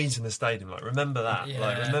the noise in the stadium, remember that.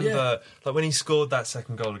 Yeah. Like when he scored that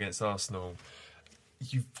second goal against Arsenal,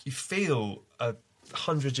 you feel a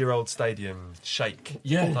 100-year-old stadium shake.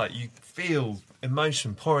 Yeah. Like you feel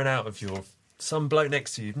emotion pouring out of some bloke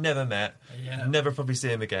next to you you've never met, yeah. Never probably see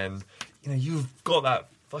him again. You've got that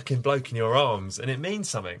fucking bloke in your arms, and it means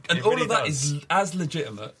something. And it all really of that does. is as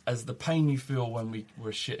legitimate as the pain you feel when we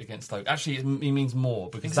were shit against Stoke. Actually, it means more,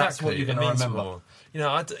 because that's what you're going to remember. More.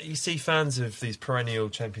 You see fans of these perennial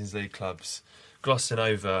Champions League clubs glossing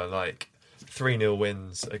over 3-0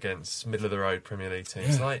 wins against middle of the road Premier League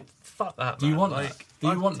teams. Yeah. Fuck that. Do you man. want that? Do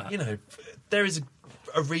you want that? There is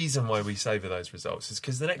a reason why we savour those results is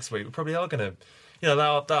because the next week we probably are going to,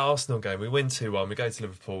 that Arsenal game, we win 2-1, we go to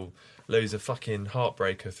Liverpool, lose a fucking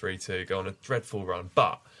heartbreaker 3-2, go on a dreadful run.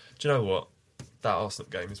 But do you know what? That Arsenal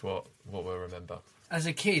game is what we'll remember. As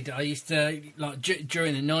a kid, I used to, like,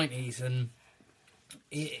 during the 90s and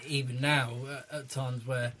even now, at times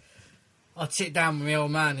where I'd sit down with my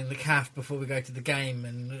old man in the cafe before we go to the game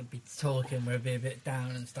and we'd be talking, we'd be a bit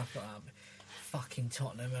down and stuff like that. But fucking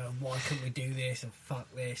Tottenham, why couldn't we do this and fuck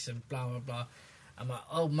this and blah, blah, blah. I'm like,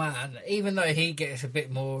 oh man, even though he gets a bit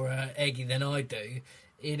more eggy than I do,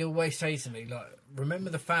 he'd always say to me, like, remember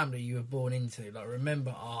the family you were born into. Like,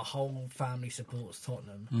 remember our whole family supports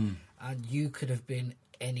Tottenham, and you could have been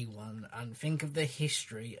anyone. And think of the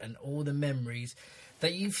history and all the memories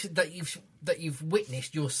that you've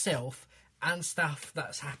witnessed yourself, and stuff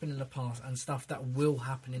that's happened in the past, and stuff that will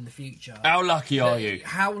happen in the future. How lucky are you?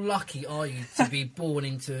 How lucky are you to be born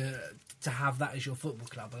into to have that as your football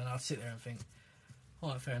club? And I'd sit there and think, all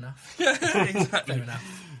right, fair enough. Yeah, exactly. Fair enough.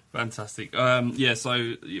 Fantastic.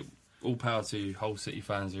 So all power to Hull City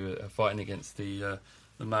fans who are fighting against the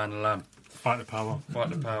man and lamb. Fight the power. Fight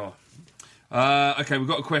the power. Okay, we've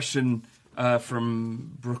got a question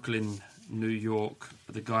from Brooklyn, New York.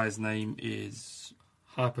 The guy's name is...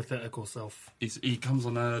 Hypothetical self. He comes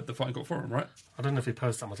on the Fighting Cock forum, right? I don't know if he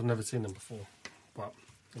posts that much. I've never seen him before. But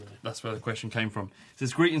anyway. That's where the question came from. It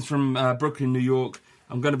says, greetings from Brooklyn, New York.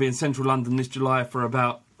 I'm going to be in central London this July for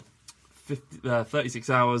about 36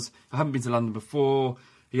 hours. I haven't been to London before.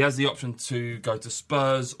 He has the option to go to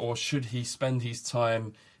Spurs, or should he spend his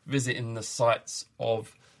time visiting the sights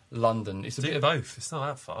of London? It's a bit of both. It's not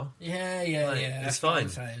that far. Yeah. It's fine.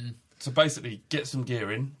 So basically, get some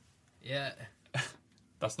gear in. Yeah.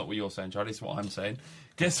 That's not what you're saying, Charlie. It's what I'm saying.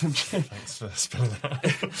 Get some gear. Thanks for spelling that out.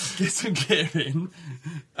 Get some gear in.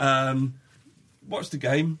 Watch the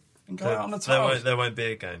game and go out on the tiles. There won't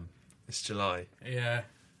be a game. It's July. Yeah.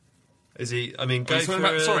 Is he? I mean, go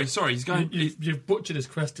for Sorry. He's going. You've butchered his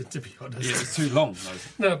question, to be honest. Yeah, it's too long.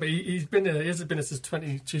 No, but he's been there. He hasn't been there since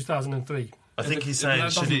 2003. I think he's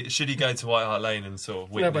saying, should he go to White Hart Lane and sort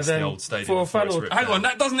of witness the old stadium? Hang on,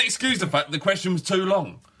 that doesn't excuse the fact that the question was too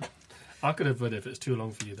long. I could have read it if it's too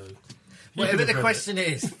long for you, though. Whatever the question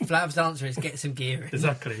is, Flav's answer is get some gear in.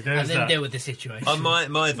 Exactly. And then deal with the situation. My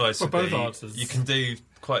advice would both be, answers. You can do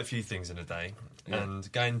quite a few things in a day. Yeah.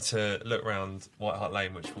 And going to look around White Hart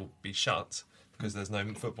Lane, which will be shut because there's no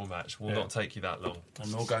football match, will not take you that long.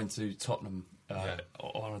 And not going to Tottenham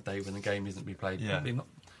on a day when the game isn't being played. Yeah. Probably not,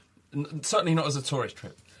 certainly not as a tourist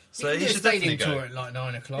trip. So you should definitely go. Tour at like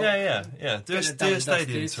 9 o'clock. Yeah. Do a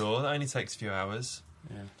stadium tour. That only takes a few hours.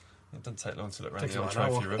 Yeah. It doesn't take long to look around the old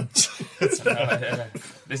trophy room.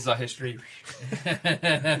 This is our history.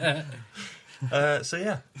 Go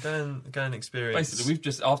and experience. Basically, we've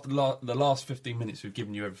just, after the last 15 minutes, we've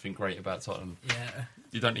given you everything great about Tottenham. Yeah.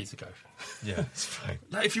 You don't need to go. Yeah, it's fine.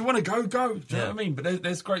 Like, if you want to go. Do you know what I mean? But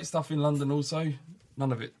there's great stuff in London also.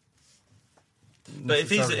 None of it. But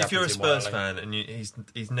if you're a Spurs fan and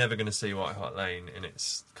he's never going to see White Hart Lane in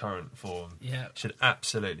its current form, should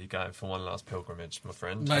absolutely go for one last pilgrimage, my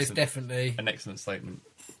friend. Most definitely. An excellent statement.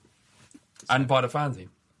 And by the fan team.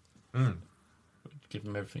 Give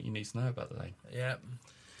them everything you need to know about the lane.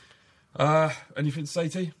 Yeah. Anything to say,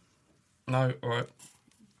 T? No? All right.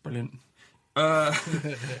 Brilliant.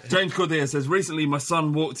 James Cordia says, recently my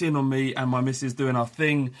son walked in on me and my missus doing our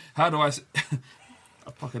thing. How do I...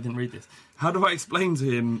 Oh, fuck, I didn't read this. How do I explain to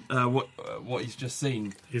him what he's just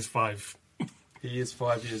seen? He's 5. He is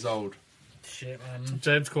 5 years old. Shit, man.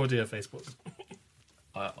 James Cordia, Facebook.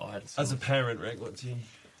 I had As a parent, Rick, what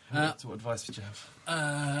advice would you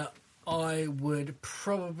have? I would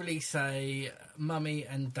probably say Mummy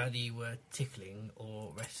and Daddy were tickling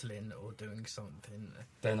or wrestling or doing something.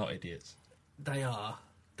 They're not idiots. They are.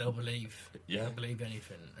 They'll believe. Yeah. They'll believe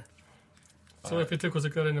anything. So if it tickles a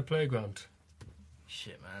girl in the playground?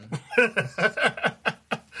 Shit, man.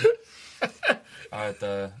 I had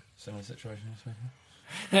a similar situation.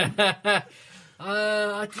 I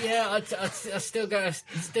still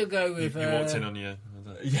go with. You walked in on you.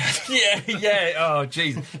 Yeah. Oh,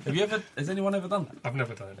 jeez. Has anyone ever done that? I've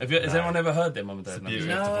never done it. Has anyone ever heard their mum and dad?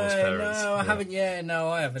 No, I haven't. Yeah, no,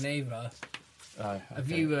 I haven't either. Okay. Have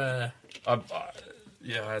you? I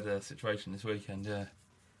had a situation this weekend. Yeah.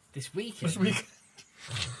 This weekend.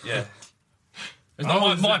 Yeah. It's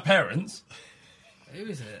not my parents. Who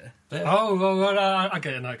is it? I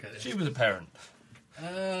get it. She was a parent.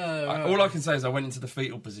 Right. All I can say is I went into the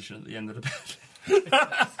fetal position at the end of the bed.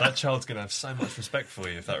 That child's going to have so much respect for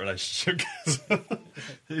you if that relationship goes on.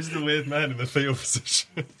 Who's the weird man in the fetal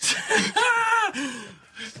position?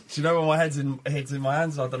 Do you know when my head's in my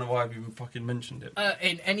hands? I don't know why I've even fucking mentioned it.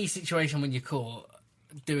 In any situation when you're caught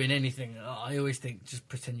doing anything, I always think just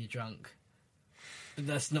pretend you're drunk. But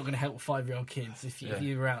that's not going to help 5-year-old kids. If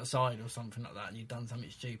you were outside or something like that and you've done something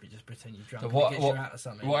stupid, just pretend you're drunk. So and it gets you out of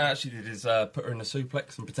something. What I actually did is put her in a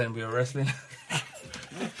suplex and pretend we were wrestling.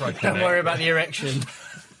 Don't worry about the erection.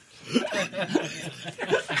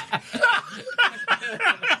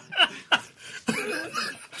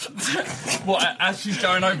 What, as she's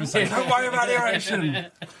going over saying, don't worry about the erection. Your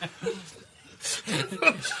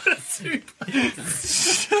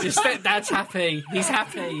stepdad's happy. He's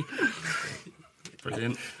happy.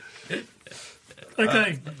 Brilliant.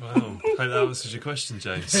 Okay. Wow. Hope that answers your question,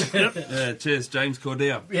 James. Yeah, cheers, James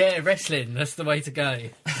Cordia. Yeah, wrestling. That's the way to go.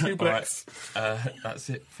 Right, that's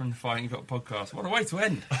it from the Fighting Cock podcast. What a way to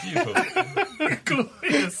end. Beautiful.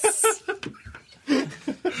 Glorious.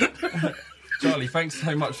 Charlie, thanks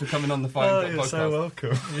so much for coming on the Fighting Cock podcast. So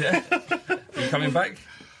welcome. Yeah. Are you coming back?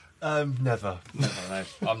 Never. No,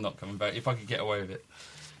 I'm not coming back. If I could get away with it.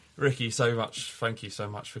 Ricky, thank you so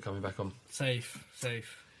much for coming back on. Safe.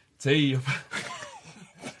 T,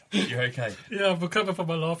 you're okay. Yeah, I've recovered from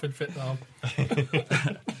my laughing fit now.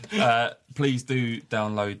 Please do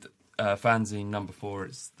download Fanzine number 4.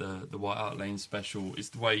 It's the White Hart Lane special. It's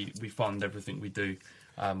the way we fund everything we do.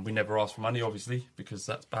 We never ask for money, obviously, because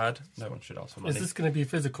that's bad. No one should ask for money. Is this going to be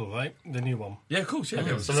physical, right? The new one? Yeah, of course, yeah.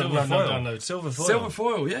 So silver foil. Silver foil. Silver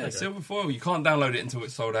foil, yeah, Okay. silver foil. You can't download it until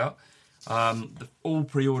it's sold out. All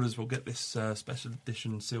pre-orders will get this special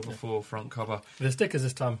edition silver foil front cover. The stickers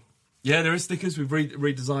this time. Yeah, there is stickers. We've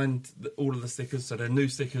redesigned all of the stickers, so they're new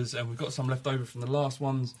stickers, and we've got some left over from the last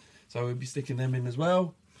ones, so we'll be sticking them in as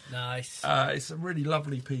well. Nice. It's a really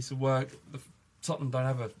lovely piece of work. Tottenham don't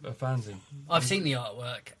have a fanzine. I've seen the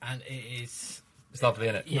artwork, and it is. It's lovely,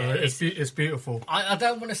 isn't it? Yeah, it's beautiful. I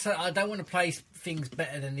don't want to say I don't want to place things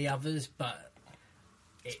better than the others, but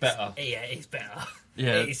it's better. Yeah, it's better.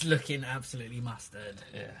 Yeah, it's looking absolutely mustard.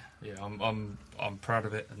 Yeah. I'm proud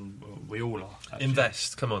of it, and we all are. Actually.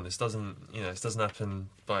 Invest. Come on, this doesn't happen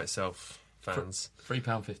by itself. Fans.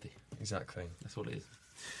 £3.50. Exactly. That's what it is.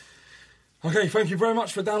 Okay, thank you very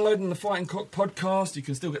much for downloading the Fighting Cock podcast. You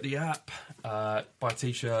can still get the app, buy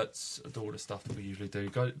T-shirts, do all the stuff that we usually do.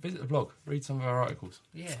 Go visit the blog, read some of our articles.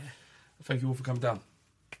 Yeah. Thank you all for coming down.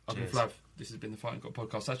 I've been Cheers. Flav. This has been the Fighting Cock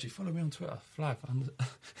podcast. Actually, follow me on Twitter, Flav.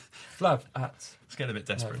 Flav at. It's getting a bit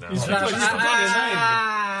desperate now. He's Flav.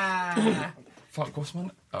 Fuck, what's my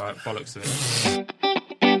name? All right, bollocks to it.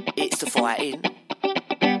 It's the fighting.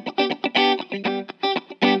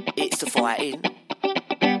 It's the fighting.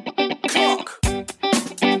 Clock.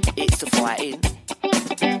 It's the fighting.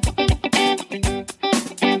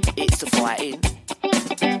 It's the fighting.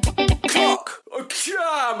 Clock.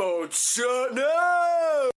 Come on, son.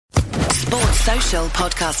 No. Sports Social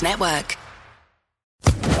Podcast Network.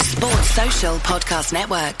 Sports Social Podcast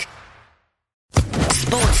Network.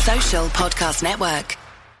 Sports Social Podcast Network.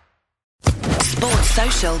 Sports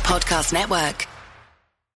Social Podcast Network.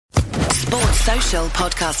 Sports Social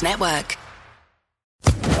Podcast Network.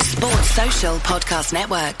 Sports Social Podcast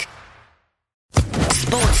Network.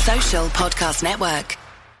 Sports Social Podcast Network.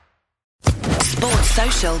 Sports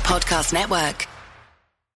Social Podcast Network.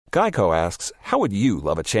 Geico asks, how would you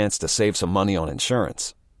love a chance to save some money on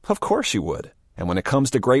insurance? Of course you would. And when it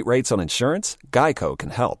comes to great rates on insurance, Geico can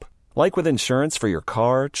help. Like with insurance for your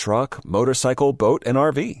car, truck, motorcycle, boat, and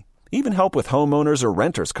RV. Even help with homeowners or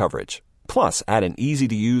renters coverage. Plus, add an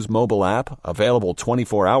easy-to-use mobile app, available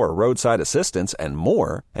 24-hour roadside assistance, and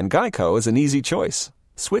more, and Geico is an easy choice.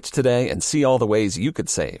 Switch today and see all the ways you could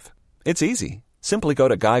save. It's easy. Simply go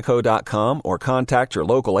to geico.com or contact your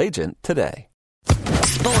local agent today.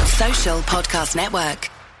 Sports Social Podcast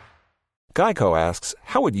Network. Geico asks,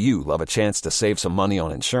 how would you love a chance to save some money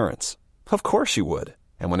on insurance? Of course you would.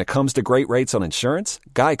 And when it comes to great rates on insurance,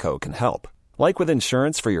 Geico can help. Like with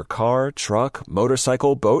insurance for your car, truck,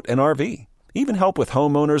 motorcycle, boat, and RV. Even help with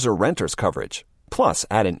homeowners or renters coverage. Plus,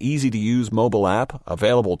 add an easy-to-use mobile app,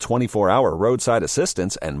 available 24-hour roadside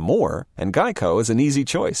assistance, and more, and Geico is an easy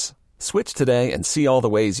choice. Switch today and see all the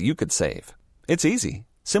ways you could save. It's easy.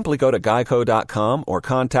 Simply go to geico.com or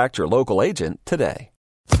contact your local agent today.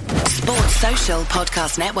 Sports Social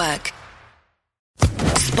Podcast Network.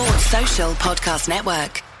 Sports Social Podcast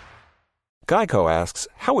Network. Geico asks,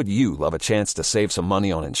 how would you love a chance to save some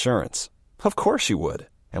money on insurance? Of course you would.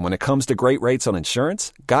 And when it comes to great rates on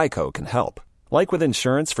insurance, Geico can help. Like with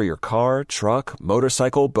insurance for your car, truck,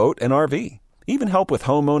 motorcycle, boat, and RV. Even help with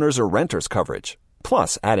homeowners or renters coverage.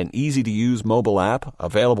 Plus, add an easy-to-use mobile app,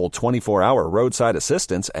 available 24-hour roadside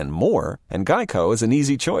assistance, and more, and Geico is an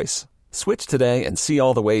easy choice. Switch today and see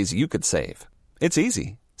all the ways you could save. It's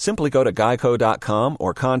easy. Simply go to geico.com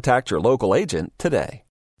or contact your local agent today.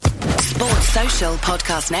 Sports Social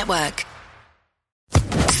Podcast Network.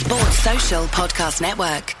 Sports Social Podcast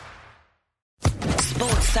Network.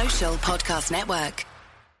 Sports Social Podcast Network.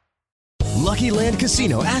 Lucky Land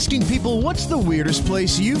Casino, asking people, what's the weirdest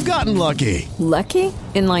place you've gotten lucky? Lucky?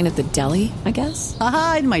 In line at the deli, I guess?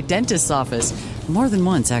 Aha, in my dentist's office. More than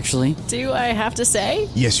once, actually. Do I have to say?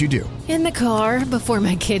 Yes, you do. In the car before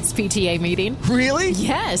my kids' PTA meeting. Really?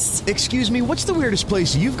 Yes. Excuse me, what's the weirdest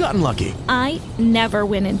place you've gotten lucky? I never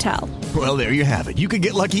win and tell. Well, there you have it. You can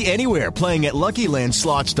get lucky anywhere, playing at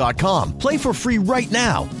LuckyLandSlots.com. Play for free right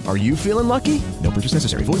now. Are you feeling lucky? No purchase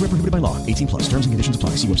necessary. Void where prohibited by law. 18+. Terms and conditions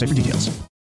apply. See website for details.